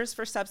uppers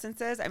for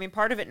substances, I mean,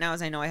 part of it now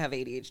is I know I have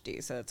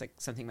ADHD. So it's like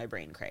something my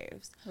brain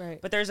craves.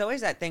 Right. But there's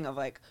always that thing of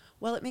like,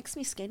 well, it makes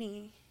me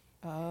skinny.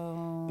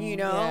 Oh, you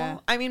know? Yeah.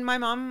 I mean, my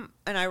mom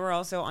and I were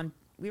also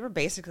we were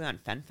basically on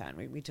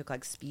fen-phen. We took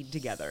like speed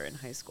together in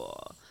high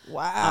school.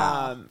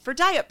 Wow. For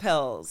diet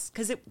pills.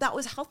 Because that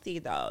was healthy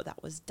though.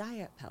 That was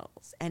diet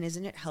pills. And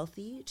isn't it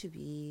healthy to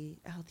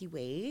be a healthy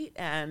weight?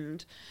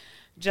 And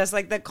just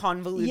like the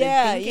convoluted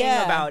thinking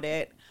about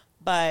it.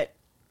 But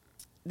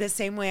the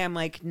same way I'm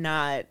like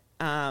not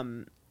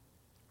 100%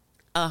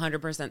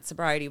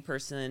 sobriety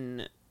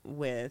person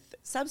with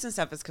substance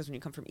stuff is because when you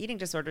come from eating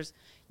disorders,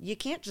 you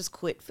can't just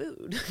quit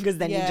food because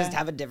then you just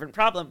have a different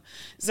problem.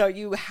 So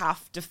you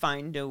have to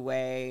find a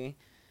way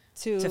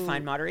to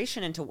find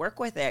moderation and to work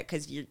with it,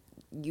 because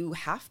you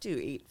have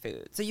to eat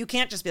food. So you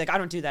can't just be like, I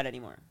don't do that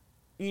anymore.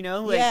 You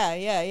know? Like,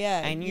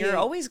 yeah. And you're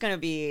always going to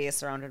be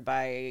surrounded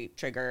by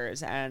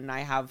triggers. And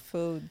I have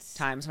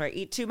times where I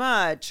eat too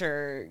much,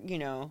 or, you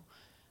know,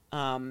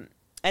 and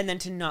then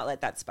to not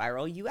let that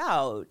spiral you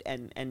out,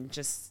 and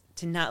just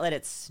to not let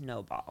it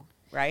snowball.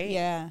 Right?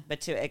 Yeah. But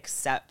to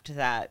accept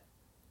that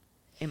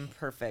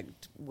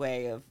imperfect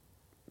way of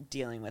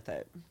dealing with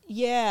it.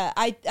 Yeah.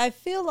 I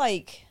feel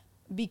like,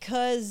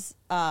 because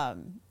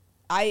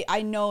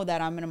I know that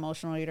I'm an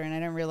emotional eater, and I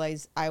didn't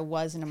realize I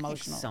was an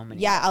emotional. So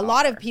many. Yeah, a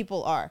lot of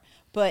people are.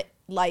 But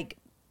like,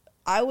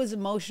 I was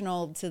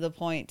emotional to the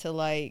point to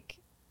like,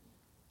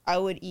 I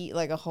would eat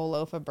like a whole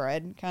loaf of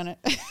bread, kind of.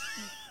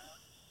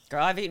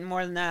 Girl, I've eaten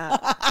more than that.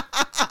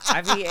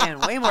 I've eaten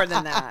way more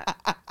than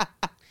that.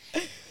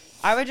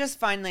 I would just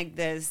find like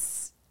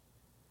this,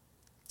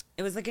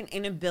 it was like an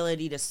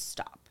inability to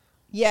stop.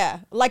 Yeah,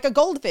 like a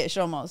goldfish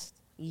almost.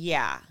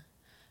 Yeah.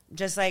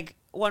 Just like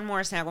one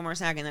more snack,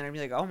 and then I'd be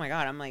like, oh my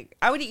God. I'm like,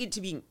 I would eat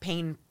to be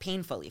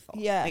painfully full.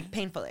 Yeah. Like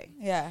painfully.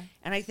 Yeah.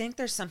 And I think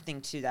there's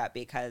something to that,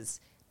 because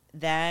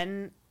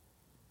then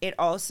it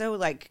also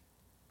like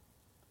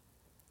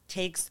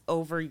takes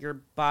over your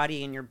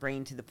body and your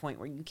brain to the point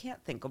where you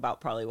can't think about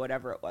probably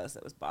whatever it was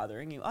that was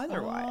bothering you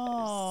otherwise.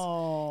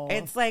 Oh.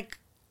 It's like,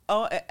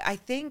 I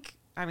think,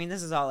 I mean,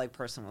 this is all like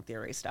personal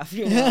theory stuff,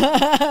 you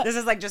know. This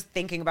is like just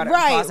thinking about it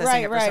and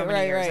processing it for so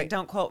many years. Like,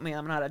 don't quote me,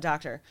 I'm not a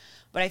doctor.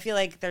 But I feel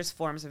like there's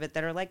forms of it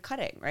that are like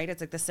cutting, right? It's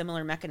like the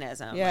similar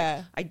mechanism. Yeah.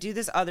 Like, I do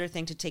this other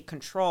thing to take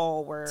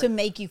control, to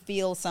make you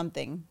feel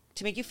something.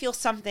 To make you feel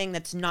something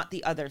that's not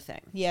the other thing.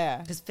 Yeah.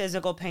 Because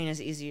physical pain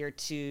is easier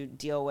to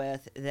deal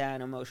with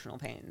than emotional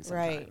pain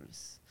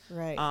sometimes.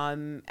 Right.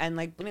 And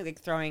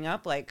like throwing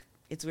up, like,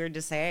 it's weird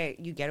to say,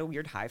 you get a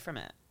weird high from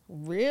it.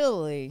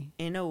 Really?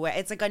 In a way.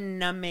 It's like a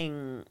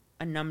numbness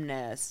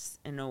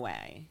in a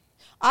way.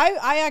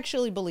 I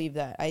actually believe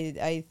that.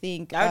 I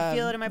think I would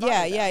feel it in my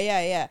body.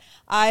 Yeah.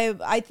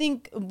 I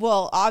think,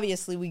 well,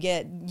 obviously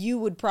you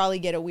would probably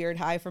get a weird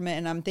high from it,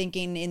 and I'm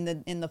thinking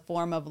in the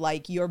form of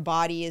like your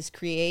body is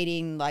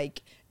creating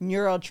like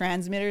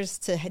neurotransmitters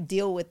to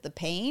deal with the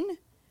pain.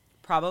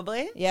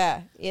 Probably.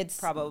 Yeah, it's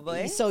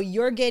probably. So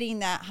you're getting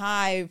that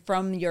high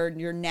from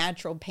your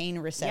natural pain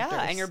receptors.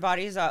 Yeah, and your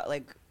body's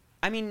like,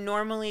 I mean,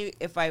 normally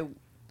if I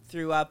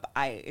threw up,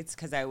 it's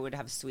because I would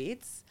have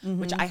sweets,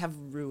 which I have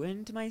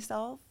ruined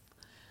myself.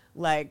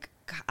 Like,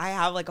 I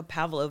have like a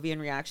Pavlovian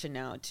reaction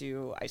now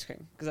to ice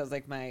cream, because that was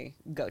like my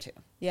go-to.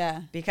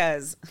 Yeah.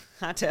 Because,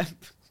 hot tip,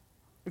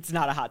 it's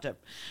not a hot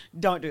tip.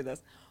 Don't do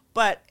this.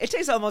 But it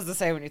tastes almost the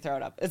same when you throw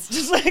it up. It's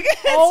just like,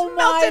 it's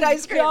melted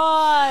ice cream.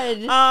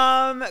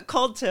 God.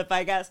 Cold tip,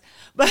 I guess.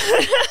 But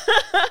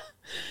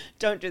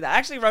don't do that. I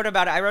actually wrote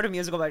about it. I wrote a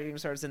musical about eating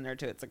disorders in there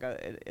too. It's like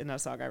in a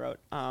song I wrote.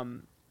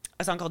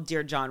 A song called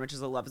Dear John, which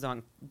is a love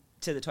song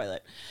to the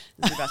toilet.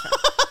 It's my best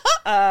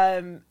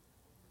friend.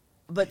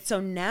 But so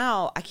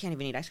now I can't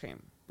even eat ice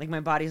cream. Like, my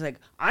body's like,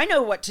 I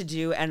know what to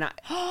do, and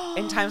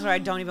in times where I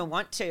don't even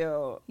want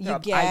to,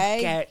 I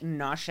get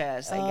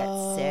nauseous, I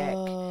get sick,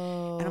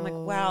 and I'm like,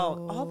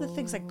 wow, all the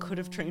things I could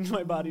have trained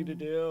my body to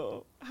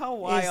do, how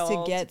wild. Is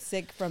to get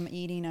sick from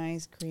eating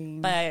ice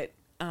cream. But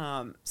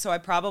so I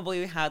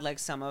probably had like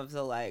some of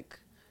the like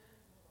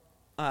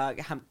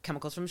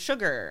chemicals from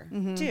sugar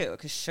too,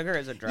 because sugar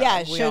is a drug.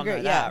 Yeah, we sugar. all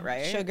know that,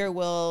 right? Sugar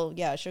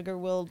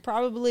will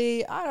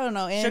probably, I don't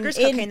know. Sugar's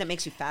cocaine that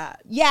makes you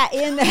fat. Yeah, it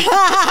is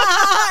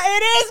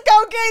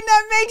cocaine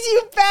that makes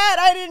you fat.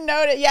 I didn't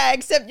know that. Yeah,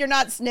 except you're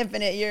not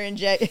sniffing it; you're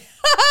injecting.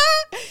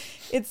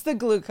 It's the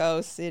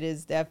glucose. It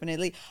is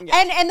definitely. Yeah.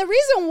 And the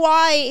reason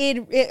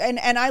why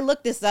and I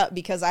looked this up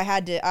because I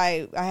had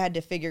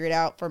to figure it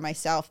out for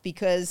myself,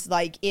 because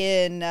like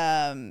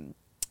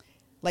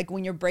like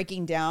when you're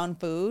breaking down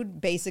food,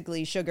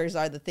 basically sugars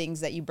are the things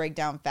that you break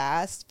down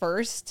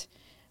first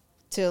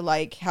to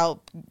like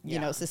help, you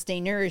know,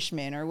 sustain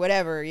nourishment or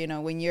whatever, you know,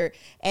 when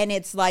and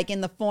it's like in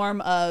the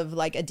form of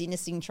like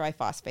adenosine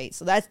triphosphate.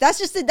 So that's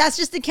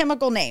just the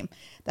chemical name.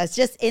 That's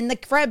just in the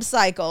Krebs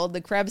cycle. The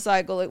Krebs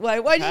cycle.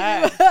 What did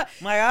you do?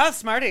 My God,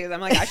 smarties.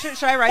 I'm like,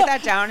 should I write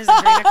that down as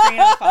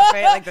adrenochrome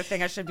phosphate? Like the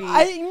thing I should be.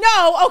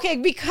 No, okay,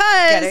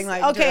 because getting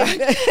like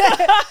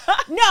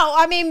no,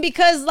 I mean,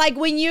 because like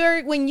when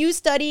you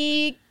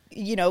study,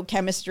 you know,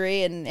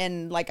 chemistry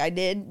and like I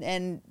did,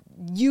 and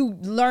you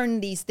learn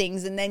these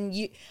things, and then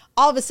you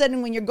all of a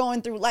sudden when you're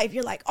going through life,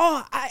 you're like,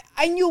 oh,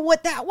 I knew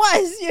what that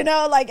was, you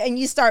know, like, and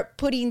you start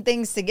putting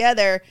things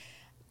together.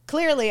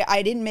 Clearly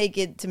I didn't make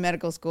it to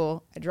medical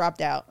school. I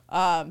dropped out.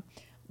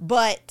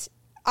 But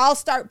I'll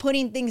start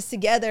putting things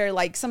together,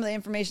 like some of the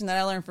information that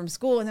I learned from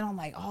school, and then I'm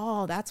like,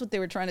 oh, that's what they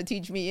were trying to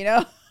teach me, you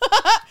know.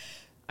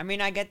 I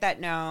mean, I get that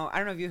now. I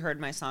don't know if you heard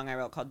my song I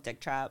wrote called Dick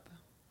Trap.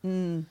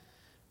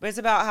 But it's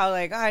about how,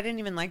 like, I didn't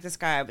even like this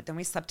guy, but then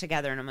we slept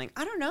together, and I'm like,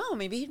 I don't know,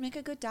 maybe he'd make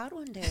a good dad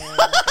one day. Like,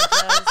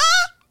 I'm just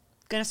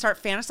gonna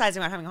start fantasizing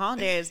about having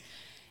holidays.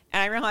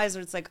 And I realized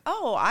it's like,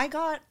 oh, I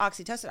got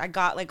oxytocin. I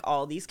got like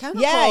all these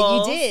chemicals. Yeah,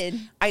 you did.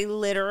 I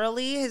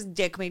literally, his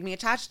dick made me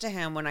attached to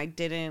him when I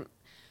didn't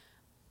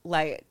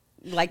like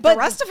the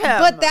rest of him.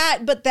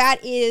 But that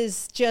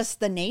is just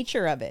the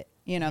nature of it.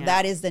 You know,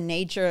 that is the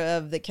nature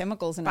of the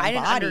chemicals in our body.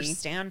 I didn't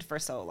understand for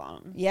so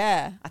long.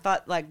 Yeah. I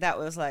thought like that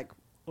was like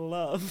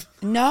love.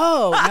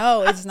 No,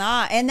 it's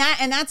not. And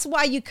that's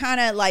why you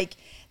kind of like,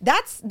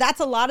 that's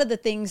a lot of the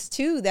things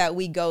too that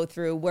we go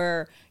through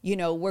where, you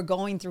know, we're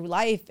going through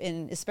life.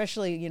 And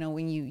especially, you know,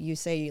 when you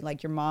say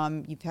like your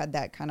mom, you've had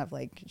that kind of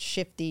like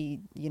shifty,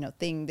 you know,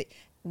 thing that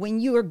when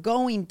you are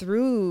going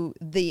through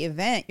the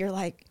event, you're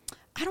like,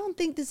 I don't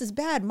think this is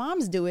bad.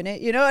 Mom's doing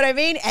it. You know what I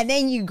mean? And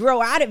then you grow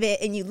out of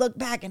it and you look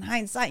back in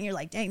hindsight and you're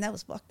like, dang, that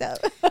was fucked up.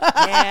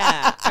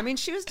 Yeah. I mean,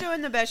 she was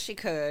doing the best she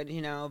could,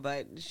 you know,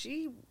 but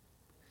she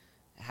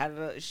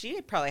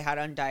probably had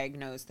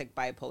undiagnosed like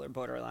bipolar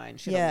borderline.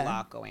 She had a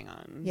lot going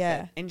on.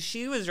 Yeah. And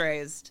she was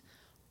raised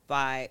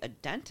by a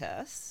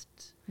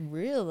dentist.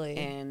 Really?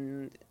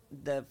 In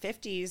the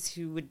 50s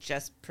who would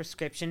just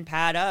prescription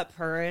pad up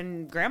her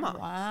and grandma.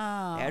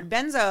 Wow. They had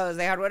benzos.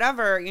 They had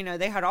whatever. You know,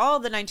 they had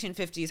all the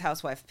 1950s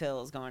housewife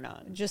pills going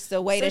on. Just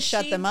a way to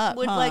shut them up,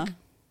 would huh?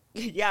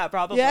 Yeah,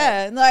 probably.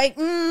 Yeah, like,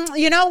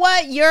 you know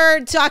what?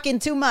 You're talking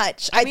too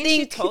much. I think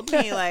she told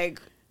me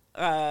like,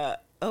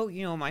 oh,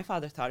 you know, my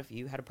father thought if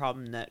you had a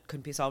problem that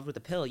couldn't be solved with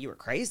a pill, you were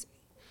crazy.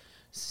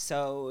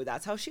 So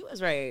that's how she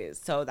was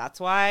raised. So that's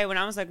why when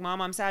I was like, Mom,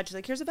 I'm sad, she's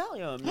like, here's a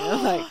Valium. You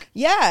know, like,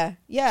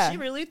 yeah. She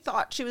really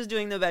thought she was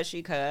doing the best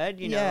she could,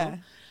 you know.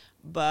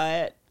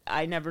 But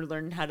I never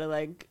learned how to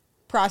like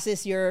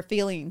process your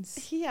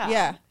feelings.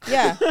 Yeah.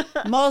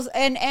 Most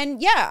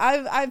and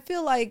yeah, I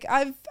feel like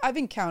I've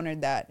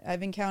encountered that.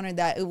 I've encountered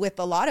that with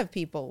a lot of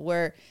people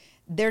where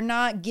they're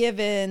not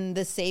given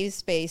the safe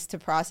space to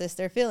process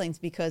their feelings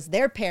because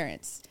their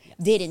parents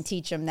didn't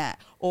teach them that,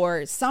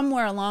 or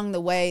somewhere along the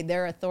way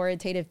their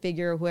authoritative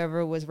figure,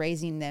 whoever was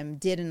raising them,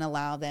 didn't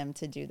allow them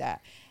to do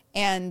that.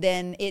 And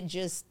then it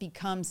just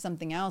becomes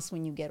something else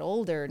when you get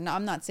older. Now,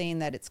 I'm not saying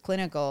that it's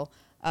clinical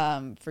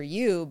for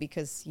you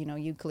because, you know,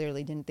 you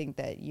clearly didn't think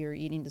that your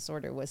eating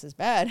disorder was as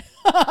bad.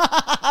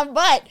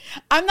 But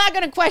I'm not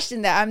going to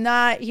question that. I'm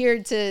not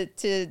here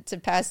to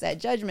pass that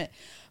judgment.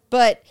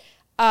 But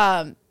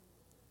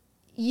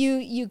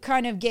you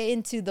kind of get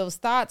into those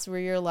thoughts where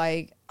you're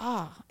like,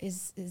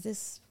 is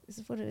this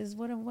what it is?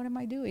 What am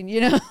I doing?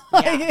 You know?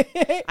 Yeah.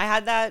 I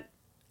had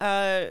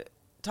that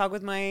talk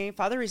with my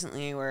father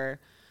recently where,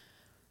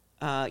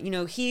 you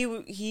know,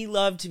 he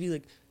loved to be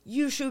like,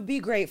 you should be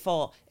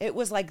grateful. It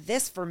was like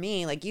this for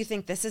me. Like, you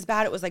think this is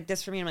bad. It was like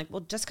this for me. I'm like,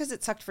 well, just because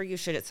it sucked for you,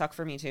 should it suck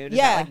for me too? Does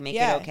that like make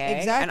it okay?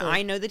 Exactly. And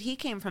I know that he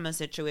came from a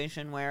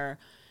situation where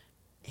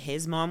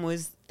his mom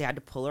they had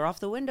to pull her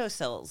off the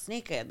windowsills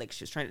naked. Like,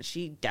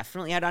 she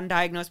definitely had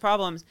undiagnosed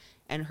problems.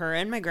 And her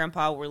and my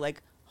grandpa were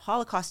like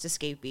Holocaust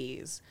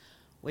escapees,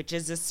 which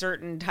is a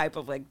certain type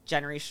of like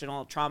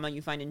generational trauma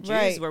you find in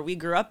Jews, where we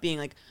grew up being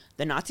like,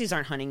 the Nazis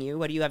aren't hunting you.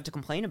 What do you have to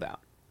complain about?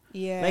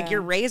 Yeah. Like, you're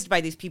raised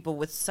by these people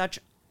with such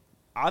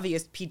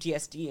obvious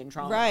PTSD and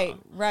trauma.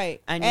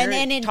 Right. And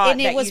you're taught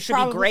that you should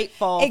be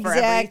grateful for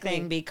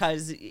everything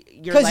because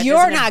your life you're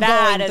isn't not as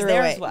bad going as through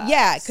theirs it. was.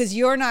 Yeah, because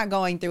you're not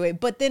going through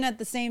it. But then at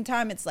the same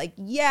time, it's like,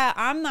 yeah,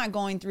 I'm not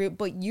going through it,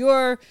 but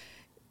you're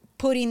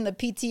putting the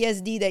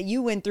PTSD that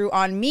you went through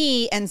on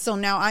me, and so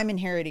now I'm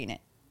inheriting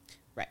it.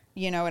 Right.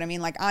 You know what I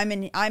mean? Like, I'm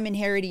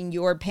inheriting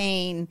your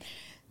pain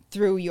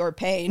through your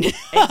pain.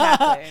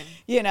 Exactly.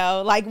 You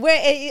know, like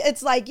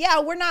it's like, yeah,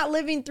 we're not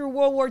living through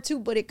World War II,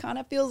 but it kind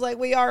of feels like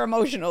we are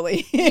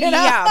emotionally. You know?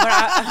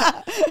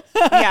 Yeah,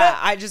 but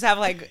I just have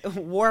like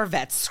war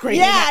vets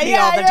screaming at me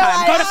all the time.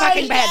 Like, go to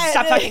fucking bed.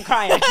 Stop fucking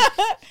crying.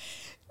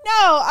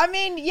 No, I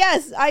mean,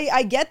 yes,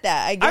 I get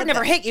that. I would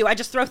never hit you. I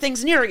just throw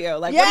things near you.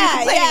 Like, what are you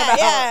complaining about?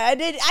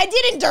 Yeah, I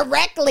didn't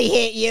directly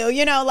hit you.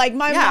 You know, like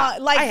my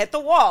mom, like I hit the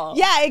wall.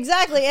 Yeah,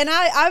 exactly. And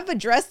I've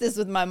addressed this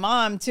with my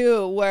mom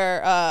too,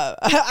 where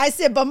I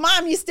said, "But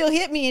Mom, you still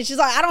hit me," and she's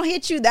like, "I don't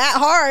hit you that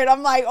hard."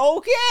 I'm like,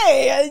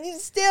 "Okay,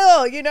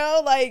 still, you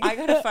know, like." I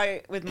got a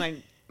fight with my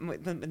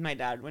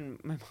dad when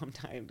my mom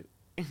died.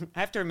 I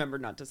have to remember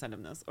not to send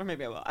him this, or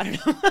maybe I will. I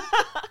don't know.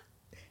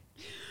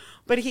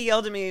 But he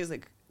yelled at me. He's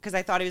like, because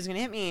I thought he was going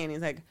to hit me. And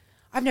he's like,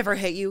 I've never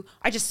hit you.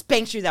 I just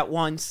spanked you that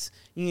once,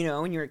 you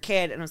know, when you were a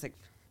kid. And I was like,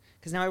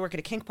 because now I work at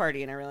a kink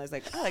party. And I realized,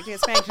 like, I like to get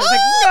spanked. And I was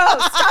like,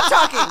 no,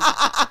 stop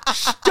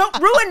talking.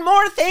 Don't ruin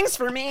more things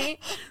for me.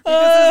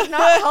 Because it's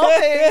not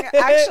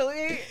helping,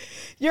 actually.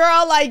 You're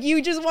all like,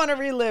 you just want to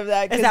relive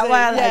that. Is that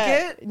why I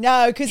like it?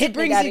 No, because it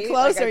brings you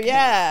closer. Like,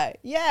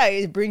 yeah,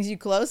 it brings you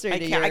closer. I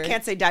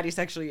can't say daddy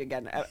sexually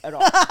again at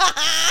all.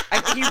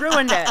 He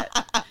ruined it.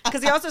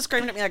 Because he also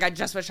screamed at me like, I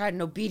just wish I had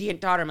an obedient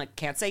daughter. I'm like,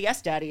 can't say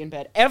yes, daddy, in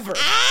bed. Ever.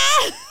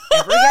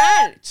 Ever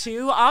again.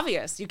 Too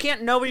obvious. You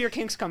can't know where your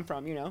kinks come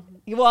from, you know?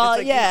 Well,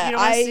 like, yeah. You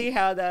don't want to see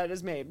how that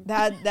is made.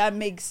 That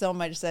makes so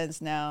much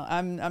sense now.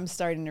 I'm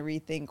starting to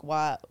rethink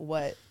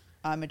what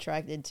I'm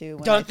attracted to.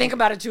 Don't think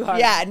about it too hard.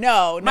 Yeah,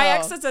 no. My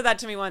ex said that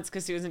to me once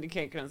because he was into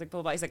cake, and I was like,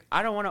 blah, blah. He's like,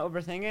 I don't want to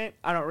overthink it.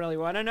 I don't really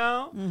want to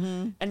know.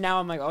 Mm-hmm. And now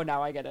I'm like, oh,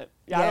 now I get it.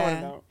 Yeah. I don't want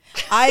to know.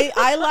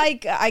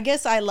 I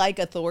guess I like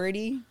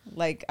authority.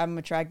 Like, I'm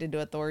attracted to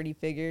authority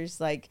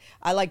figures. Like,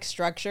 I like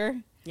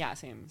structure. Yeah,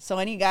 same. So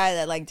any guy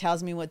that like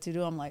tells me what to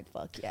do, I'm like,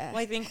 fuck yeah.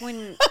 Well, I think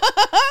when,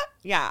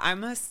 yeah,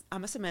 I'm a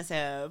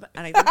submissive,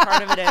 and I think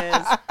part of it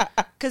is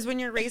because when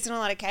you're raised in a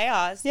lot of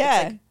chaos,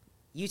 yeah, it's like,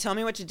 you tell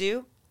me what to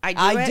do,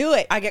 I do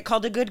it. I get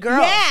called a good girl.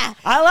 Yeah,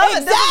 I love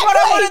it. This is what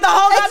I wanted the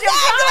whole goddamn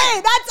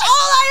time. That's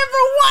all I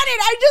ever wanted.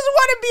 I just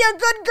want to be a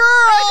good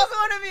girl. I just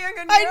want to be a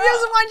good girl. I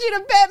just want you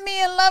to pet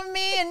me and love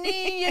me, and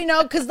you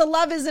know, because the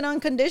love isn't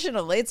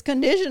unconditional. It's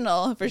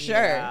conditional for sure.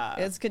 Yeah.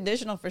 It's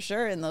conditional for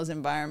sure in those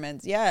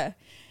environments. Yeah.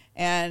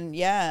 And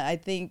yeah, I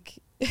think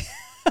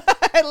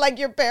like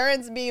your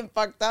parents being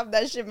fucked up,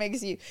 that shit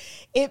makes you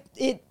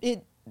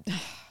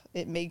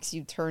it makes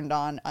you turned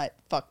on at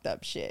fucked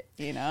up shit,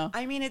 you know?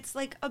 I mean, it's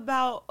like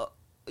about,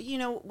 you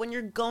know, when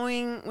you're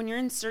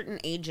in certain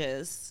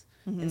ages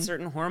and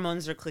certain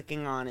hormones are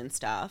clicking on and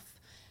stuff,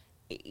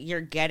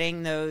 you're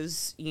getting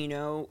those, you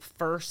know,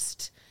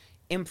 first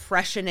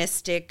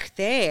impressionistic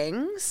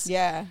things.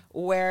 Yeah.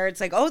 Where it's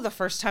like, oh, the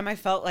first time I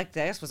felt like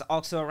this was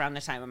also around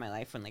the time of my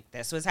life when like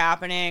this was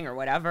happening or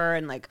whatever.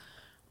 And like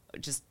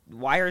just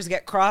wires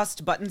get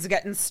crossed, buttons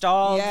get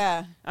installed.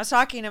 Yeah. I was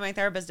talking to my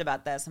therapist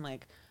about this. I'm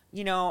like,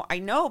 you know, I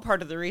know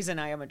part of the reason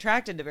I am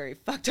attracted to very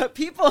fucked up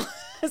people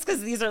is because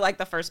these are like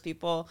the first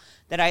people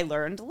that I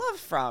learned love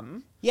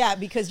from. Yeah,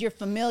 because you're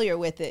familiar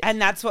with it.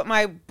 And that's what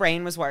my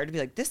brain was wired to be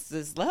like, this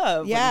is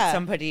love. Yeah. When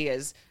somebody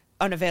is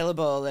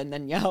unavailable and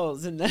then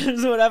yells and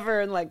then whatever.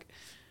 And like,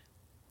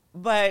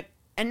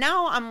 and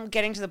now I'm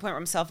getting to the point where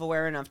I'm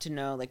self-aware enough to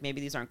know like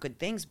maybe these aren't good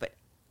things, but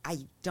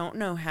I don't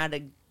know how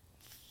to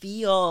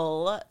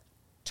feel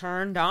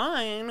turned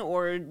on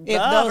or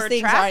love or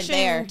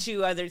attraction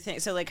to other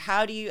things. So like,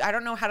 how do you? I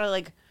don't know how to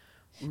like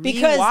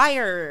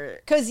rewire.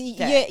 Because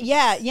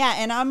yeah,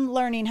 and I'm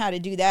learning how to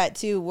do that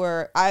too.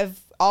 Where I've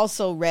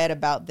also read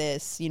about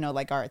this, you know,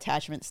 like our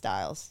attachment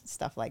styles,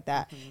 stuff like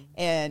that. Mm-hmm.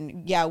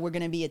 And yeah, we're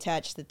gonna be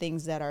attached to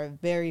things that are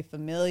very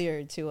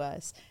familiar to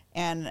us.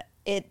 And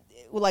it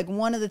like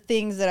one of the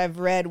things that I've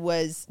read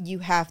was you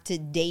have to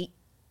date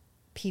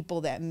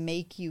people that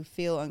make you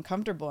feel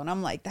uncomfortable, and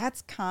I'm like,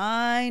 that's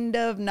kind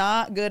of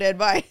not good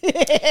advice.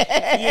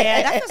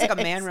 Yeah, that feels like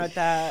a man wrote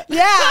that.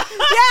 Yeah,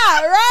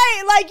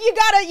 right. Like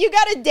you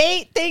gotta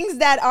date things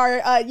that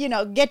are you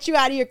know, get you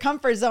out of your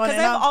comfort zone.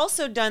 Because I've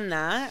also done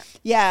that.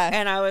 Yeah,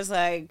 and I was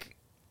like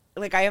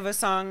I have a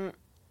song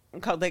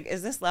called like,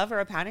 "Is This Love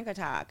or a Panic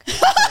Attack?"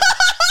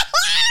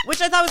 Which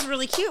I thought was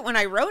really cute when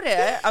I wrote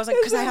it. I was like,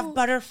 because I have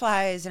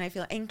butterflies and I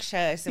feel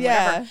anxious and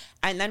whatever.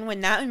 And then when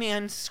that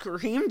man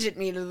screamed at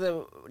me to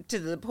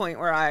the point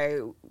where I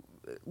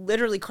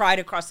literally cried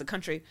across the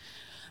country,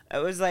 it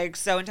was like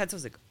so intense. I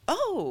was like,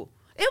 oh,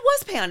 it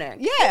was panic.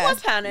 Yeah, it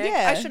was panic.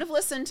 Yeah. I should have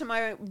listened to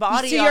my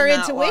body, to your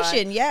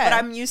intuition. One. Yeah, but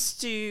I'm used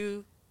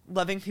to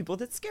loving people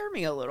that scare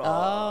me a little.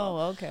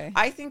 Oh, okay.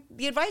 I think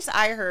the advice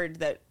I heard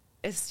that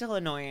is still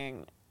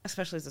annoying,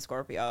 especially as a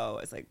Scorpio,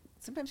 is like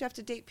sometimes you have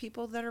to date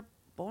people that are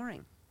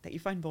boring, that you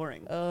find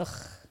boring. Ugh.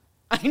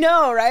 I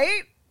know,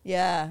 right?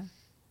 Yeah.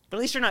 But at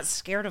least you're not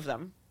scared of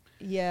them.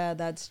 Yeah,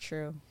 that's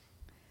true.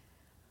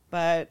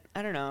 But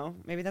I don't know.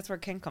 Maybe that's where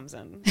kink comes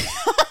in. Can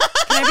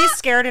I be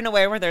scared in a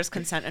way where there's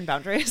consent and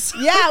boundaries?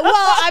 Yeah, well,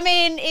 I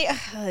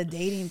mean,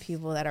 dating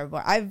people that are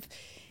boring. I've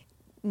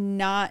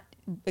not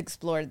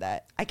explored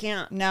that. I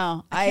can't.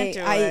 No.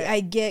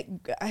 I get,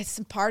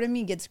 part of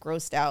me gets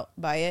grossed out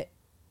by it,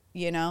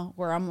 you know,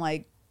 where I'm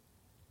like,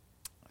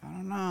 I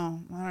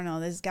don't know.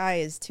 This guy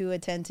is too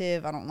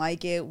attentive. I don't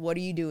like it. What are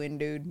you doing,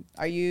 dude?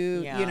 Are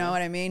you, you know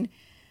what I mean?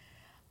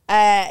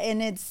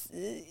 And it's,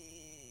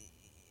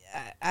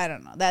 I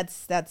don't know.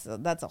 That's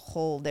a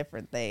whole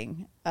different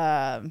thing.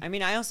 I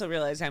mean, I also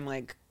realized I'm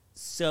like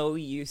so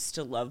used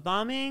to love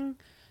bombing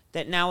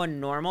that now a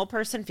normal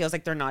person feels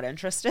like they're not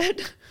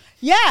interested.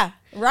 Yeah,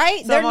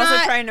 right. So they're also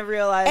trying to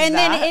realize and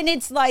that. And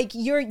it's like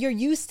you're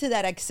used to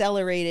that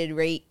accelerated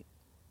rate.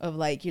 Of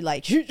like, you're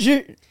like,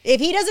 if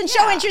he doesn't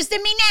show interest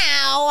in me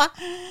now.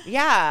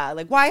 Yeah.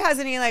 Like, why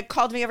hasn't he like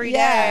called me every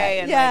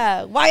day? And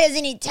like, why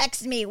hasn't he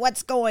texted me?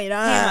 What's going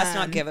on? He must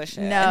not give a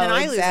shit. No, and then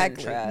I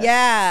exactly. lose interest.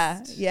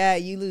 Yeah. Yeah.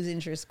 You lose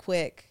interest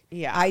quick.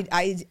 Yeah.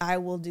 I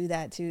will do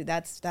that too.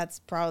 That's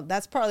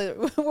probably,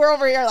 we're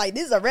over here like,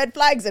 these are red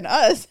flags in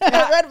us.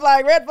 Yeah. Red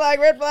flag.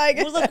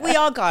 Well, look, we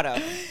all got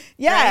them.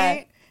 Yeah.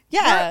 Right?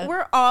 Yeah.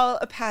 We're all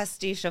a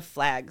pastiche of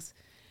flags.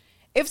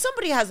 If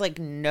somebody has like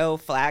no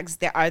flags,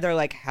 they either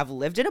like have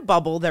lived in a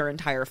bubble their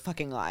entire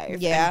fucking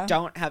life and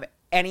don't have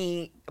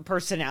any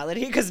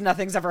personality because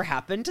nothing's ever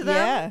happened to them.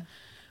 Yeah.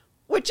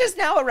 which is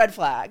now a red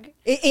flag.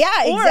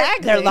 Yeah, or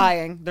exactly. They're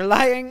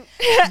lying.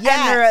 Yeah. And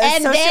they're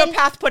a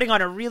sociopath putting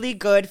on a really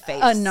good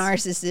face. A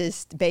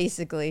narcissist,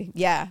 basically.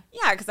 Yeah.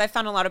 Yeah, because I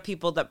found a lot of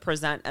people that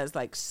present as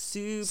like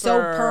super so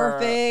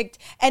perfect,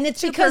 and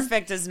it's because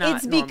perfect is not.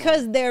 It's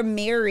because they're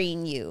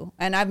mirroring you,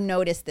 and I've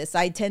noticed this.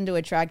 I tend to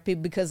attract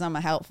people because I'm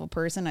a helpful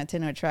person. I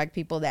tend to attract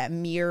people that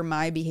mirror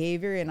my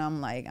behavior, and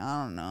I'm like,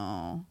 I don't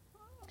know.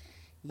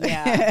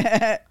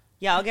 Yeah.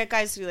 Yeah, I'll get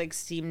guys who like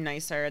seem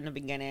nicer in the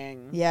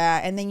beginning. Yeah,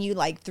 and then you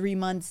like 3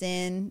 months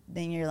in,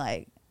 then you're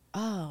like,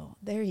 oh,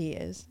 there he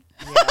is.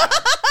 Yeah.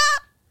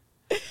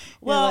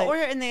 Well,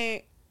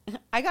 like,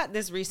 I got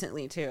this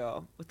recently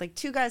too, with like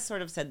 2 guys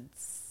sort of said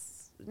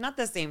not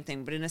the same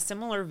thing, but in a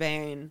similar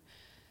vein,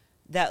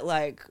 that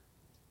like,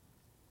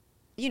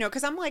 you know,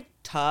 because I'm like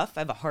tough.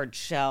 I have a hard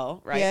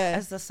shell, right? Yeah.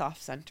 As the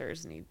soft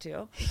centers need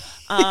to.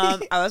 I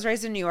was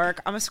raised in New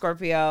York. I'm a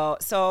Scorpio,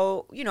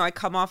 so you know I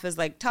come off as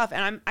like tough,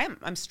 and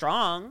I'm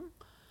strong,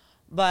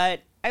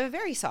 but I have a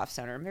very soft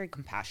center. I'm very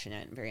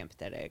compassionate and very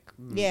empathetic.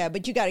 Yeah,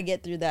 but you got to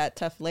get through that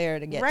tough layer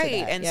to get to that.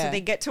 Right, and so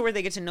they get to where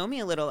they get to know me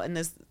a little, and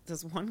this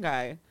one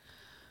guy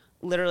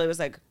literally was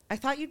like, "I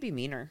thought you'd be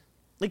meaner."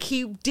 Like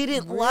he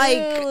didn't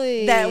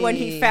like that when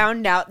he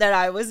found out that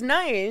I was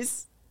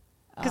nice.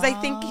 Because I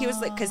think he was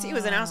like, because he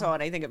was an asshole,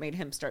 and I think it made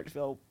him start to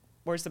feel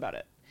worse about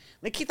it.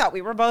 Like he thought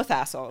we were both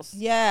assholes.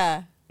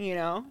 Yeah. You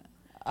know?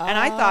 And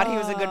I thought he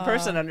was a good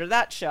person under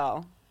that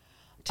shell,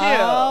 too.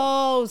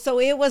 Oh, so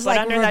it was but like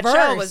under reversed. that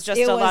shell was just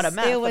a lot of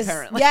meth,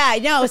 apparently. Yeah,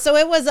 no. So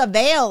it was a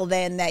veil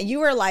then that you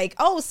were like,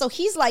 oh, so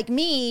he's like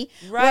me,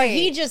 right? Where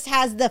he just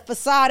has the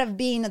facade of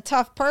being a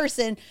tough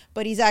person,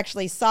 but he's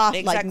actually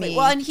soft like me.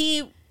 Well,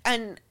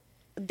 and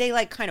they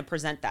like kind of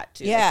present that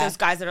too. Yeah. Like those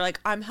guys that are like,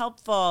 I'm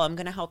helpful. I'm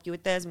going to help you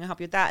with this. I'm going to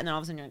help you with that. And then all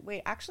of a sudden you're like,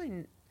 wait,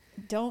 actually,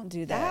 don't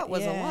do that. That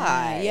was a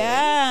lie.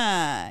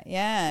 Yeah.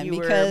 Yeah. You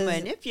were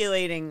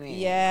manipulating me.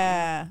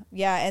 Yeah.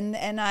 Yeah.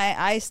 And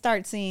I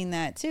start seeing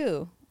that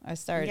too.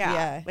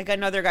 Yeah. Like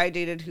another guy I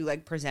dated who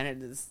like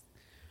presented as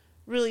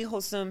really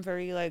wholesome,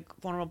 very like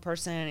vulnerable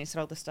person. And he said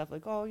all this stuff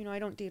like, oh, you know, I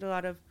don't date a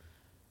lot of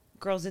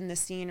girls in this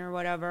scene or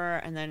whatever.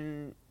 And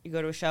then you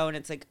go to a show and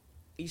it's like,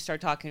 you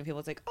start talking to people.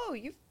 It's like, oh,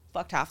 you've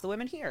fucked half the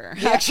women here.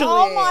 Yeah. Actually.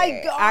 Oh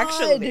my God.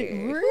 Actually.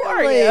 Really? Who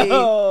are you?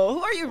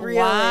 Who are you really?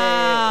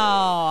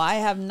 Wow. I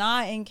have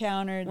not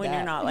encountered when that.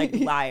 you're not like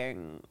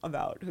lying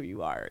about who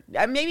you are.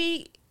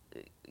 Maybe,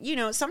 you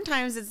know,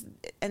 sometimes it's,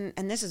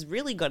 and this is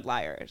really good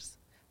liars.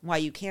 Why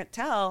you can't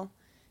tell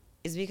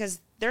is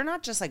because they're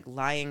not just like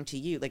lying to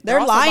you. Like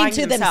they're lying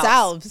to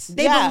themselves.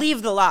 They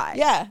believe the lie.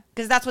 Yeah.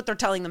 Because that's what they're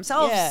telling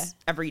themselves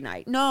every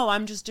night. No,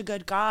 I'm just a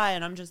good guy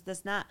and I'm just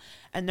this and that.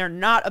 And they're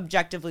not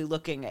objectively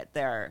looking at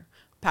their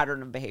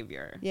pattern of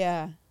behavior.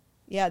 Yeah.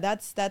 Yeah,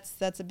 that's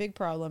a big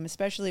problem,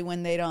 especially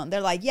when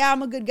they're like, yeah,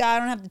 I'm a good guy, I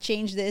don't have to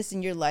change this.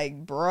 And you're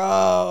like,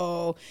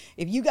 bro,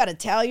 if you got to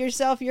tell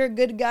yourself you're a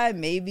good guy,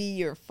 maybe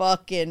you're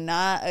fucking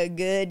not a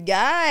good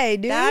guy,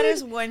 dude. That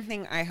is one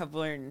thing I have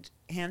learned,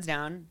 hands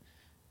down.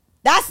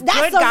 That's a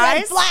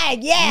red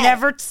flag. Yeah.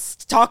 Never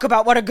talk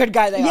about what a good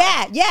guy they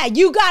are. Yeah.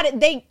 You got it.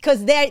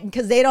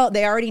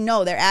 They already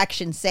know their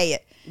actions say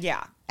it.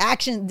 Yeah.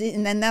 Action.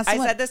 And then I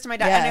said this to my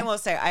dad, and I will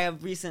say, I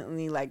have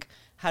recently like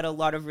had a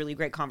lot of really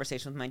great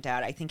conversations with my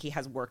dad. I think he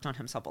has worked on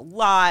himself a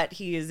lot.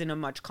 He is in a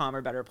much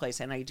calmer, better place,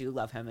 and I do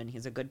love him, and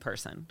he's a good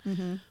person.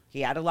 Mm-hmm.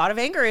 He had a lot of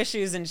anger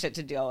issues and shit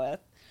to deal with.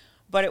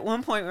 But at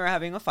one point, we were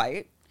having a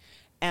fight,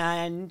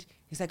 and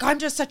he's like, I'm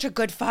just such a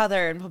good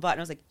father, and blah, blah. And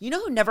I was like, you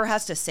know who never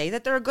has to say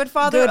that they're a good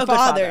father? Good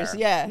fathers,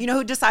 yeah. You know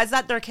who decides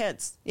that? Their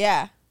kids.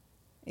 Yeah.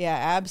 Yeah,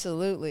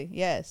 absolutely.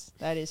 Yes,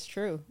 that is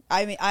true.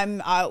 I mean,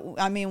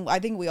 I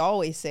think we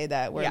always say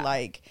that. We're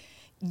like,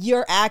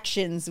 your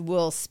actions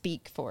will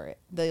speak for it.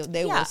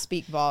 They will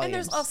speak volumes. And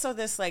there's also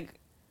this like,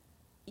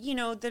 you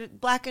know, the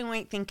black and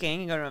white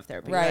thinking. You go to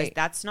therapy, right? Realize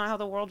that's not how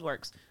the world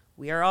works.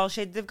 We are all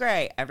shades of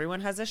gray.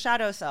 Everyone has a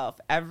shadow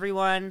self.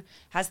 Everyone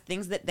has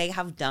things that they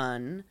have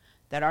done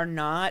that are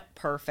not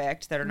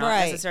perfect, that are not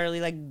necessarily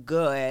like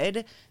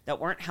good, that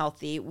weren't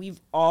healthy. We've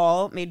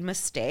all made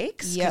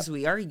mistakes because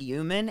we are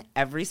human,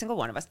 every single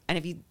one of us. And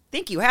if you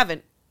think you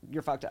haven't,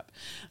 you're fucked up.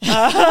 Like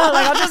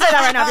I'll just say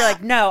that right now. If you're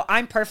like, no,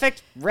 I'm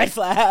perfect, red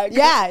flag.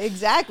 Yeah,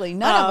 exactly.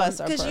 None of us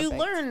are perfect. Because you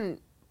learn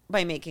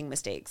by making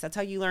mistakes. That's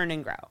how you learn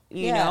and grow,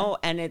 you know?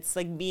 And it's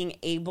like being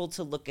able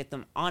to look at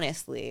them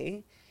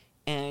honestly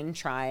and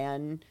try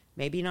and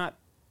maybe not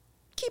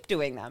keep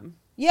doing them.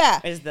 Yeah.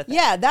 Is the thing.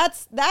 Yeah,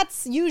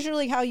 that's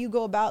usually how you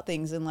go about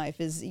things in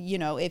life is, you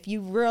know, if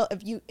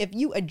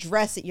you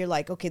address it, you're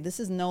like, okay, this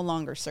is no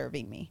longer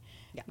serving me.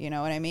 Yeah. You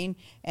know what I mean?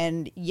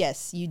 And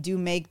yes, you do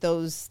make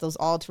those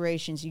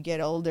alterations. You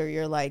get older,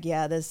 you're like,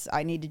 yeah,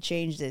 I need to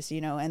change this, you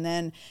know? And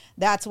then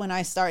that's when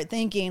I start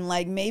thinking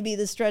like, maybe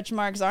the stretch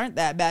marks aren't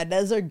that bad.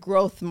 Those are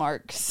growth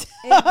marks.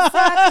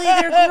 Exactly.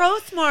 They're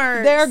growth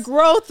marks. They're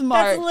growth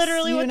marks. That's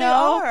literally what they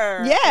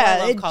are.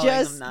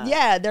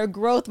 Yeah. They're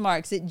growth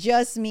marks. It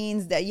just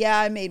means that,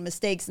 I made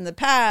mistakes in the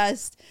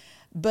past,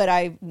 but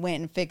I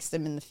went and fixed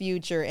them in the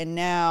future. And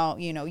now,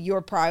 you know,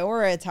 you're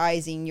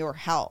prioritizing your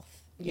health.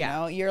 You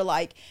know, you're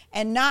like,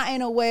 and not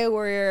in a way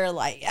where you're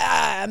like,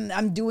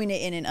 I'm doing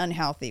it in an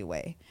unhealthy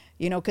way,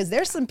 you know, because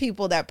there's some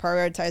people that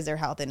prioritize their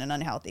health in an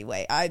unhealthy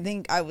way. I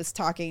think I was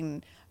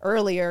talking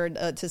earlier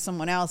to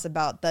someone else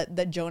about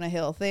the Jonah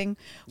Hill thing,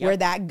 where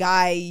that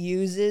guy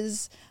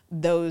uses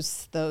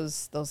those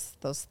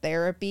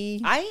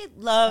therapy. I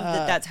love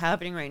that that's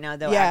happening right now,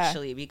 though,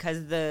 actually,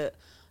 because the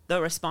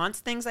response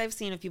things I've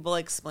seen of people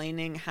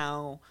explaining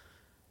how,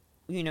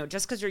 you know,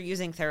 just because you're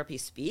using therapy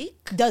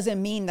speak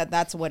doesn't mean that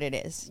that's what it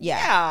is. You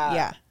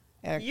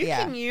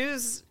can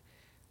use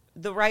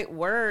the right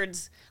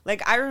words.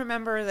 Like, I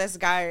remember this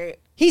guy.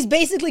 He's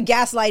basically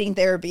gaslighting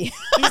therapy.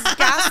 He's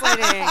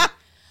gaslighting.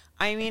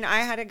 I mean, I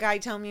had a guy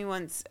tell me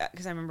once,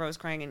 because I remember I was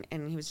crying,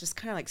 and he was just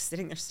kind of like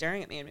sitting there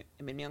staring at me, and it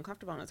made me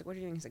uncomfortable. And I was like, what are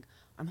you doing? He's like,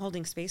 I'm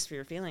holding space for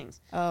your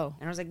feelings. Oh.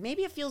 And I was like,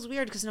 maybe it feels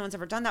weird because no one's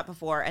ever done that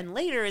before. And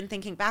later, in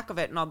thinking back of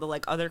it and all the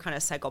like other kind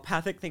of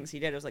psychopathic things he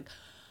did, I was like,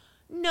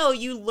 no,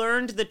 you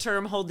learned the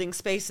term holding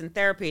space in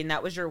therapy, and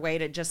that was your way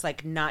to just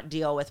like not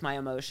deal with my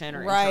emotion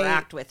or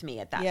interact with me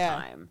at that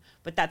time.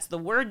 But that's the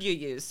word you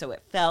use, so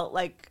it felt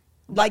like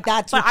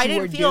that's but what I you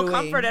were didn't feel doing.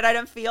 Comforted. I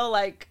didn't feel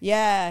like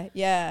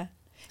space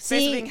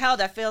See, being held.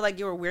 I feel like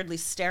you were weirdly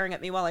staring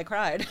at me while I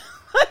cried.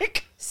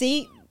 Like,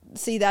 see,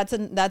 that's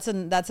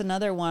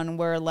another one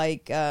where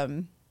like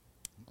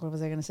what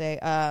was I gonna say?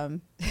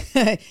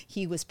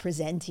 He was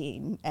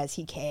presenting as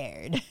he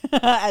cared,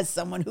 as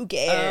someone who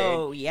cared.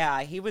 Oh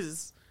yeah, he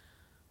was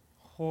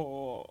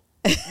one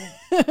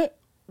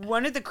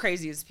of the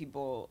craziest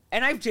people,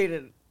 and I've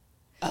dated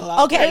a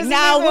lot. Okay,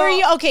 now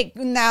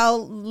people. now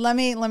let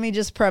me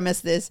just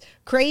premise this.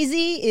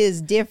 Crazy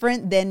is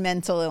different than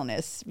mental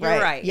illness, right?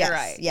 You're right. Yes.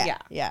 You're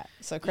right. Yeah.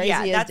 So crazy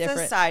is that's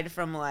different. aside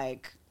from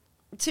like,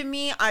 to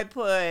me, I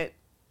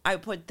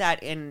put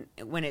that in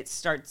when it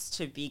starts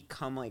to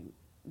become like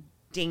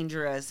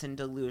dangerous and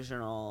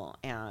delusional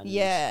and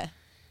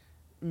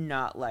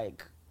not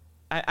like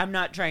I'm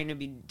not trying to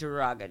be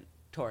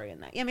derogatory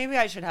in that. Yeah, maybe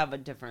I should have a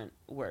different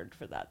word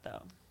for that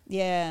though.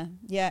 Yeah.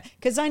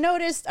 Because I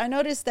noticed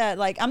that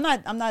like I'm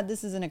not.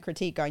 This isn't a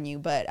critique on you,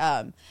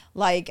 but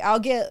like I'll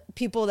get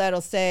people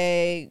that'll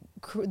say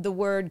the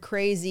word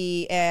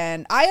crazy,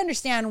 and I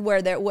understand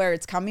where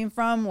it's coming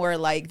from, where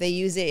like they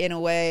use it in a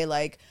way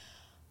like,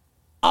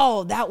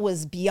 oh, that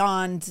was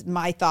beyond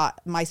my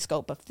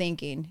scope of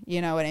thinking.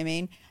 You know what I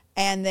mean?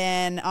 And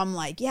then I'm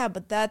like, yeah,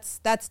 but that's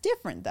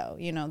different though.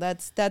 You know,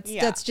 that's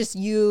just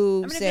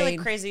you saying. I feel like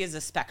crazy is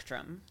a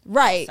spectrum.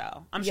 Right.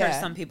 So I'm sure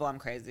some people I'm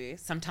crazy.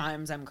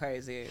 Sometimes I'm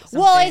crazy.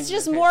 Well, it's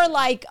just more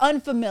like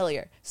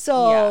unfamiliar.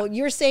 So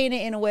you're saying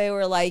it in a way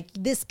where like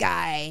this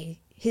guy,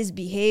 his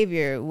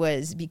behavior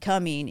was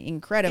becoming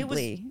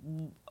incredibly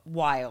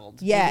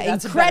wild. Yeah,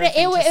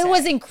 it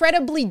was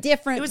incredibly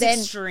different. It was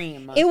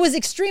extreme. It was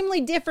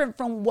extremely different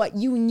from what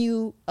you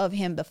knew of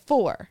him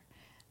before.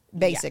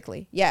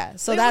 Basically,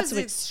 so that's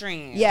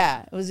extreme.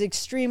 Yeah, it was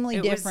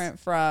extremely different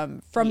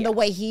from the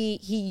way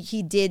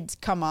he did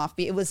come off.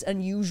 It was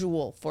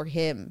unusual for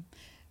him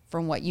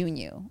from what you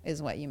knew, is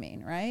what you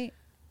mean, right?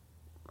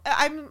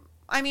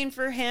 I mean,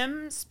 for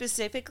him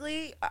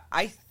specifically,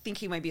 I think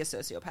he might be a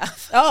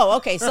sociopath. Oh,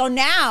 okay.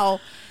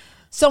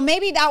 So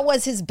maybe that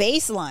was his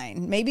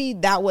baseline. Maybe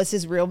that was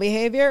his real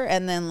behavior,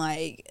 and then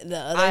like the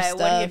other stuff.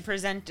 What he had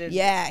presented.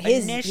 Yeah,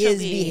 his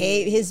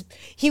behavior.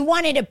 He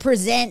wanted to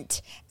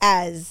present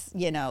as,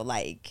 you know,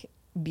 like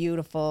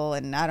beautiful,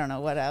 and I don't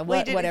know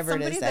whatever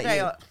it is that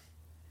I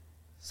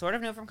sort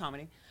of know from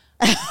comedy.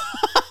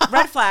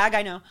 Red flag,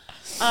 I know.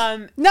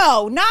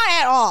 No, not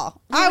at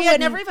all. We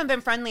had never even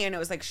been friendly, and it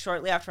was like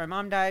shortly after my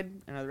mom died.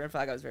 Another red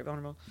flag. I was very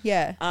vulnerable.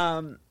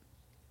 Yeah.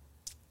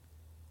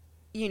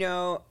 You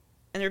know.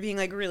 And they're being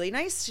like really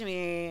nice to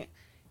me,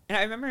 and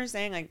I remember her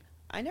saying like,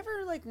 "I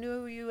never like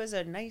knew you as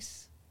a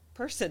nice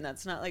person.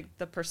 That's not like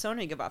the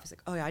persona you give off." It's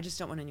like, "Oh yeah, I just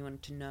don't want anyone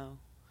to know."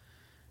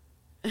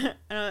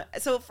 And,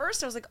 so at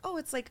first I was like, "Oh,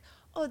 it's like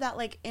that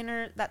like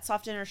that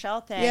soft inner shell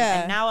thing."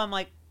 Yeah. And now I'm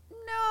like, "No,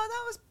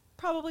 that was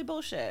probably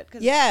bullshit."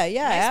 Because nice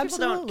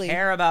absolutely. People don't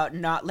care about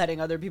not letting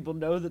other people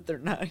know that they're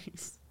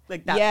nice.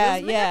 Like that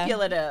was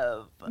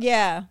manipulative.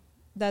 Yeah,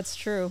 that's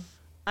true.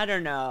 I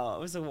don't know. It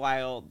was a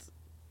wild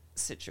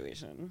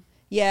situation.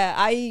 Yeah,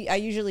 I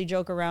usually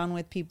joke around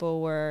with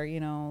people where, you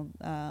know,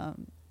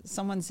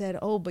 someone said,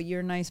 "Oh, but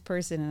you're a nice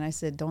person." And I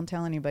said, "Don't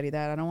tell anybody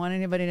that. I don't want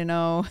anybody to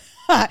know.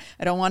 I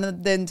don't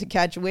want them to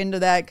catch wind of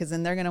that, because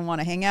then they're going to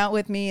want to hang out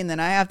with me, and then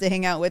I have to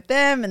hang out with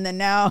them. And then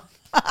now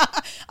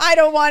I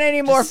don't want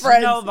any more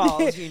friends."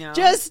 Snowballs, you know.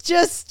 just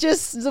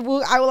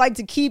I would like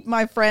to keep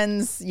my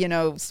friends, you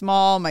know,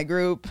 small, my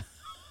group.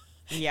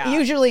 Yeah.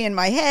 Usually in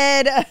my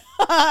head.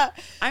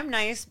 I'm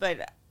nice,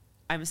 but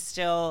I'm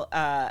still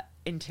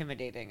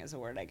intimidating is a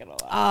word I get a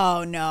lot.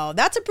 Oh no,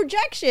 that's a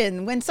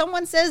projection. When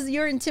someone says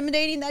you're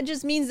intimidating, that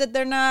just means that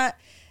they're not.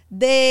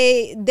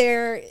 It's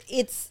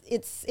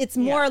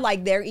more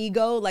like their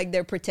ego, like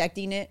they're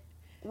protecting it.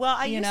 Well,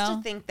 I used to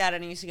think that,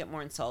 and I used to get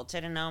more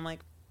insulted, and now I'm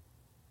like,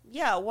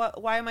 yeah,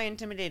 why am I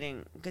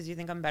intimidating? Because you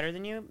think I'm better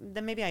than you?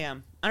 Then maybe I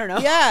am. I don't know.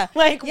 Yeah,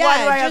 like, yeah,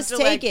 why do I just have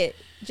to take it?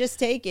 Just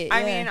take it.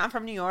 I mean, I'm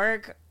from New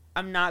York.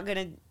 I'm not going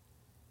to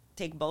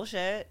take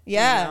bullshit.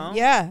 Yeah.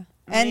 Yeah.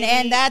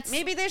 And that's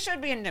maybe they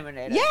should be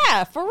intimidated.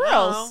 Yeah, for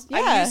real. Yeah.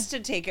 I used to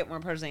take it more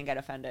personally and get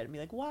offended and be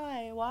like,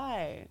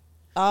 why?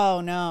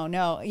 Oh,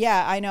 no.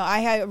 Yeah, I know. I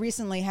had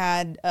recently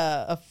had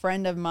a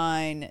friend of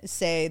mine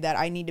say that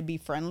I need to be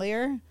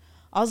friendlier.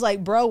 I was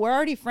like, bro, we're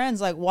already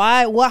friends. Like,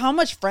 why? How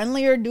much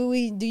friendlier do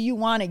you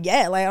want to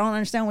get? Like, I don't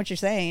understand what you're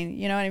saying.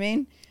 You know what I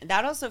mean?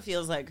 That also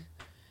feels like,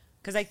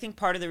 because I think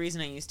part of the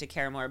reason I used to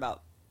care more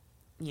about,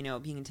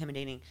 being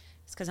intimidating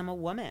is because I'm a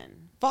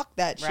woman. Fuck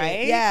that shit.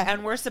 Right? Yeah.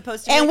 And we're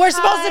supposed to be all smiles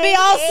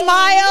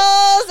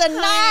and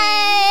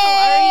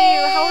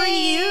nice. How are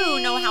you?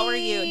 No, how are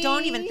you?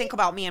 Don't even think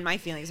about me and my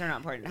feelings. They're not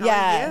important. How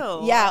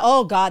are you? Yeah.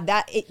 Oh, God.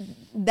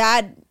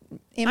 I'm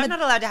not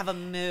allowed to have a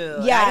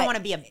mood. Yeah. I don't want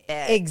to be a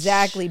bitch.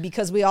 Exactly.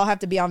 Because we all have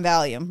to be on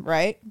Valium,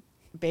 right?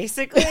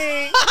 Basically.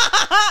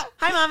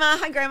 Hi, mama.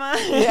 Hi, grandma.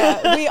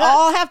 Yeah, we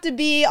all have to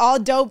be all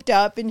doped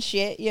up and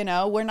shit.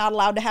 We're not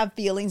allowed to have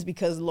feelings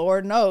because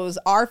Lord knows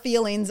our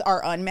feelings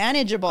are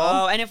unmanageable.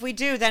 Oh, and if we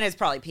do, then it's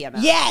probably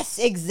PMS. Yes,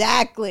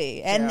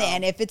 exactly. And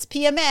then if it's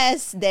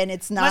PMS, then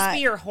it's not. Must be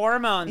your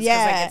hormones.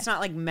 Yeah, it's not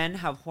like men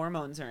have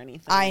hormones or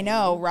anything. I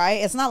know,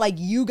 right? It's not like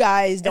you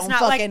guys don't. It's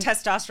not like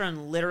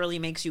testosterone literally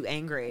makes you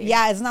angry.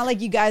 Yeah, it's not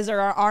like you guys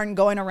aren't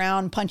going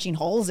around punching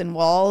holes in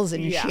walls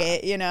and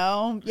shit.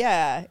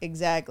 Yeah,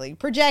 exactly.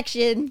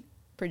 Projection.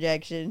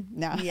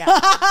 No. Yeah.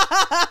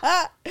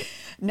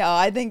 No,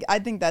 I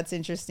think that's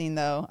interesting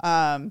though.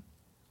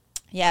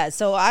 Yeah.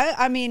 So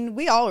I mean,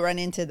 we all run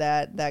into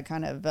that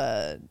kind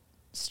of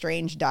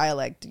strange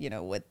dialect,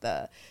 with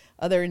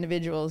other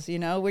individuals,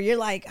 where you're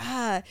like,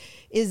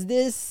 is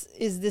this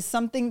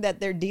something that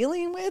they're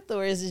dealing with,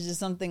 or is it just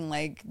something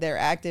like they're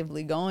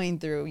actively going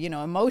through?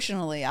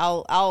 Emotionally,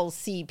 I'll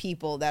see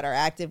people that are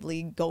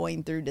actively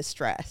going through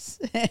distress.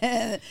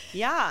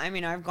 Yeah. I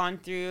mean, I've gone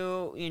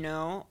through,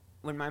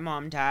 when my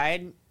mom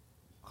died,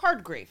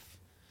 hard grief.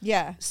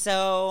 Yeah.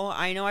 So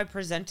I know I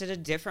presented a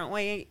different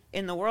way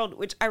in the world,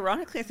 which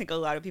ironically I think a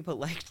lot of people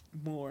liked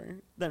more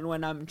than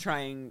when I'm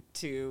trying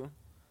to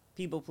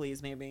people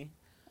please, maybe.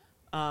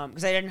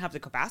 Because I didn't have the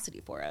capacity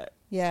for it.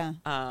 Yeah.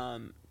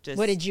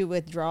 What did you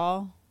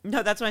withdraw?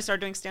 No, that's when I started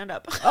doing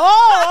stand-up.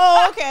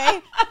 Oh, okay.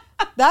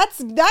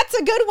 That's a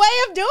good way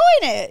of doing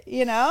it,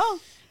 You're like,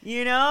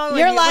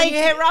 when you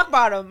hit rock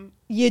bottom.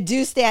 You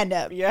do stand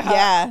up.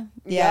 Yeah.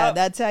 Yep.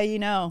 That's how you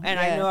know. And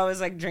I knew I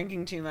was like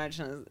drinking too much.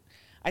 And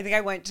I think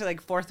I went to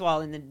like fourth wall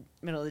in the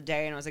middle of the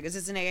day and I was like, is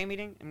this an AA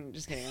meeting? I'm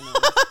just kidding.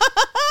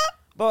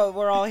 But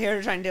we're all here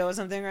to try and deal with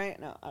something, right?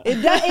 No.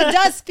 It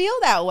does feel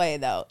that way,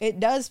 though. It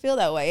does feel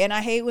that way. And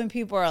I hate when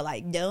people are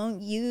like,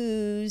 don't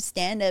use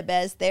stand-up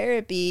as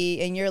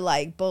therapy. And you're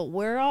like, but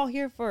we're all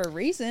here for a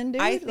reason,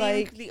 dude. I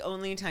think the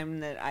only time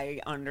that I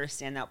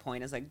understand that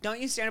point is like, don't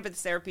use stand-up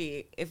as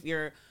therapy if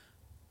you're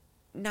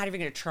not even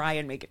going to try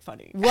and make it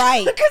funny.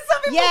 Right. Because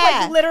some people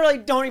like literally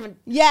don't even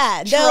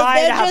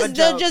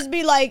they'll just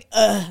be like,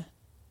 ugh.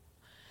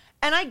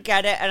 And I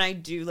get it. And I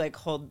do like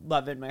hold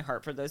love in my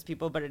heart for those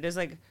people. But it is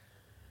like,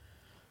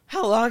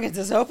 how long is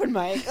this open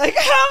mic? Like,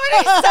 how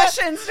many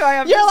sessions do I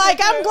have? You're like,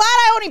 I'm glad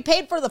I only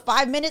paid for the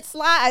 5-minute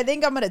slot. I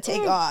think I'm going to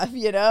take off,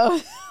 Yeah,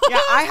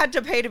 I had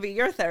to pay to be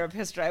your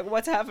therapist, right?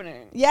 What's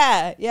happening?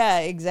 Yeah,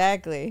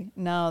 exactly.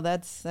 No,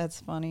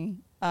 that's funny.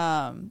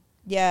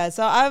 Yeah,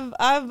 so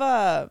I've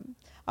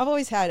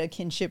always had a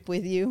kinship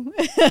with you.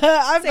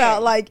 I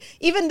felt like,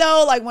 even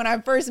though like when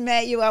I first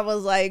met you, I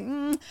was like,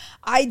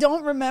 I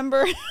don't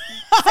remember.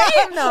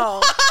 Same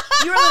though.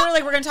 You were literally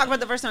like, we're going to talk about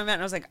the first time I met.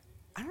 And I was like,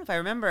 I don't know if I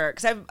remember.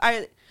 Because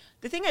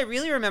the thing I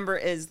really remember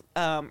is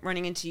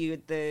running into you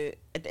at the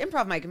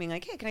improv mic and being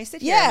like, hey, can I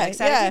sit here? And like,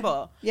 sat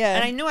people. Yeah.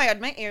 And I knew I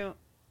had met you.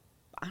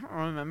 I don't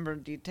remember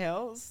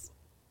details.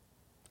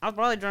 I was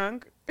probably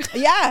drunk.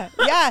 Yeah.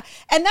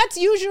 And that's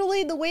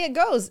usually the way it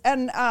goes.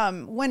 And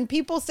when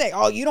people say,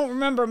 oh, you don't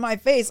remember my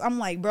face, I'm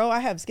like, bro, I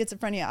have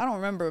schizophrenia. I don't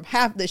remember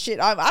half the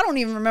shit. I don't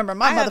even remember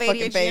my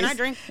motherfucking ADHD face. And I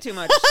drink too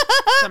much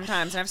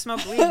sometimes. And I've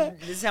smoked weed.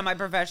 This is how my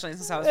professionally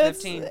since I was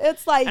 15.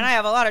 It's like, and I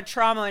have a lot of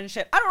trauma and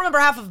shit. I don't remember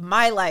half of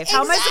my life.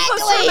 How am I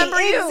supposed to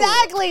remember you?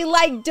 Exactly.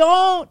 Like,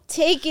 don't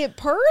take it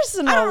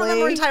personally. I don't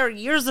remember entire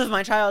years of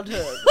my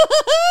childhood.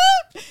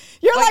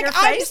 You're like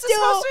I'm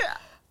still...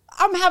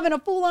 I'm having a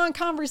full-on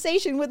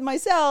conversation with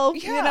myself,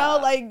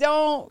 like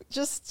don't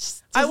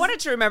just I wanted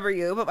to remember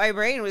you, but my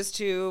brain was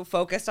too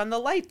focused on the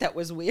light that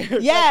was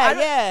weird.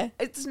 Yeah.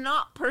 It's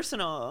not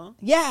personal.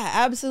 Yeah,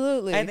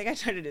 absolutely. I think I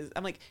tried it.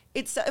 I'm like,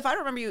 if I don't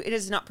remember you, it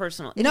is not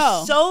personal. It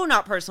is so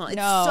not personal.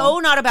 It's so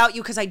not about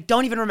you because I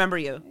don't even remember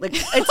you. Like,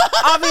 it's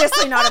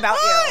obviously not about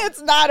you.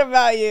 It's not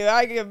about you.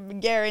 I can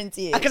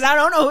guarantee it. Because I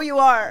don't know who you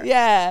are.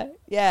 Yeah.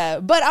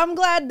 But I'm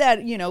glad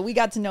that, we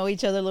got to know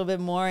each other a little bit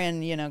more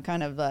and,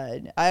 kind of,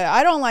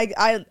 I don't like,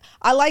 I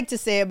like to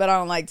say it, but I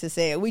don't like to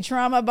say it. We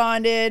trauma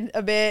bonded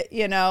a bit,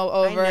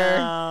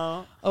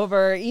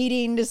 over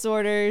eating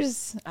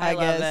disorders. I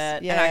guess. Love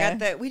it. Yeah. And I got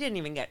that. We didn't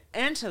even get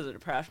into the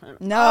depression.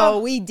 No,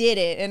 we did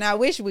it. And I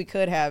wish we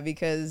could have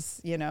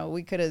because,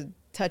 we could have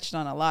touched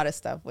on a lot of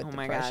stuff with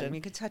depression. Oh my God, we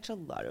could touch a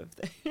lot of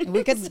things.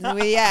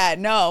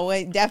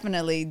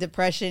 Definitely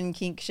depression,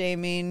 kink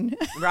shaming,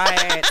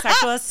 right?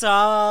 Sexual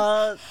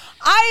assault.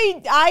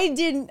 I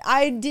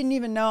didn't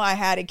even know I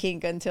had a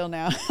kink until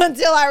now,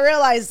 until I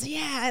realized,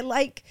 I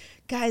like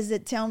guys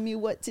that tell me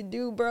what to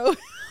do, bro.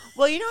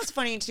 Well, you know, it's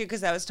funny too,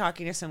 because I was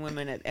talking to some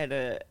women at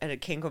a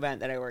kink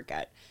event that I work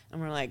at, and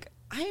we're like,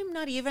 I am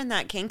not even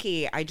that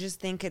kinky. I just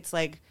think it's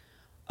like,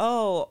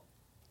 oh,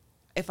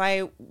 if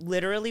I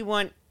literally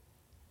want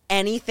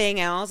anything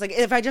else, like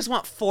if I just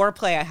want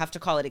foreplay, I have to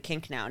call it a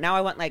kink now. Now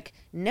I want like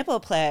nipple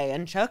play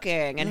and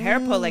choking and hair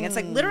pulling. It's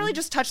like literally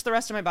just touch the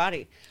rest of my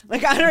body.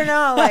 Like, I don't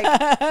know,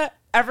 like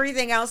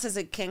everything else is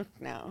a kink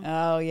now.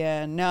 Oh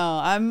yeah,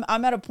 no, I'm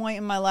at a point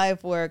in my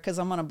life where, because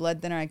I'm on a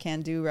blood thinner, I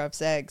can't do rough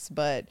sex,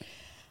 but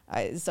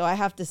so I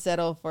have to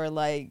settle for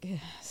like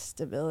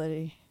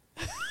stability.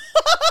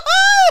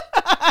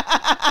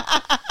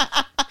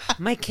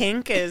 My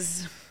kink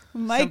is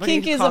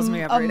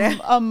emotionally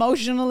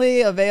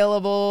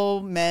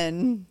available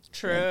men.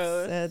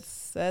 True.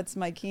 That's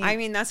my kink. I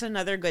mean, that's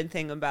another good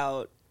thing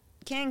about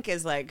kink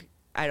is like,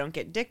 I don't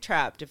get dick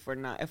trapped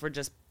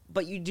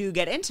but you do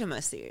get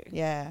intimacy.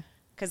 Yeah.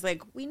 Because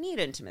like we need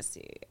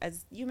intimacy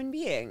as human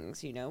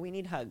beings, you know, we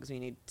need hugs, we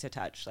need to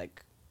touch,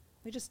 like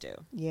we just do.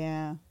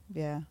 Yeah.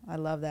 I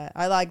love that.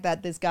 I like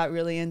that this got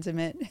really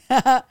intimate.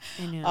 I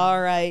know.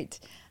 All right.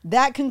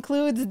 That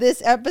concludes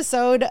this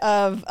episode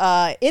of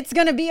It's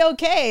Gonna Be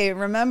Okay.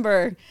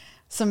 Remember,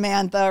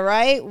 Samantha,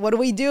 right? What do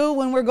we do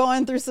when we're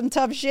going through some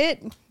tough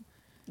shit?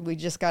 We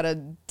just gotta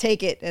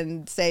take it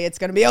and say it's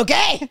gonna be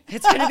okay.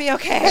 It's gonna be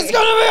okay. It's gonna be okay. It's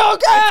gonna be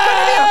okay.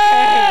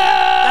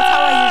 That's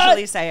how I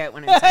usually say it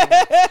when I'm saying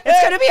it.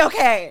 It's gonna be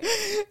okay.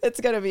 It's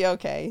gonna be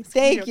okay.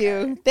 Thank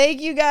you. Thank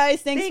you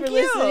guys. Thanks for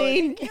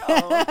listening.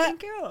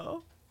 Thank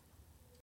you.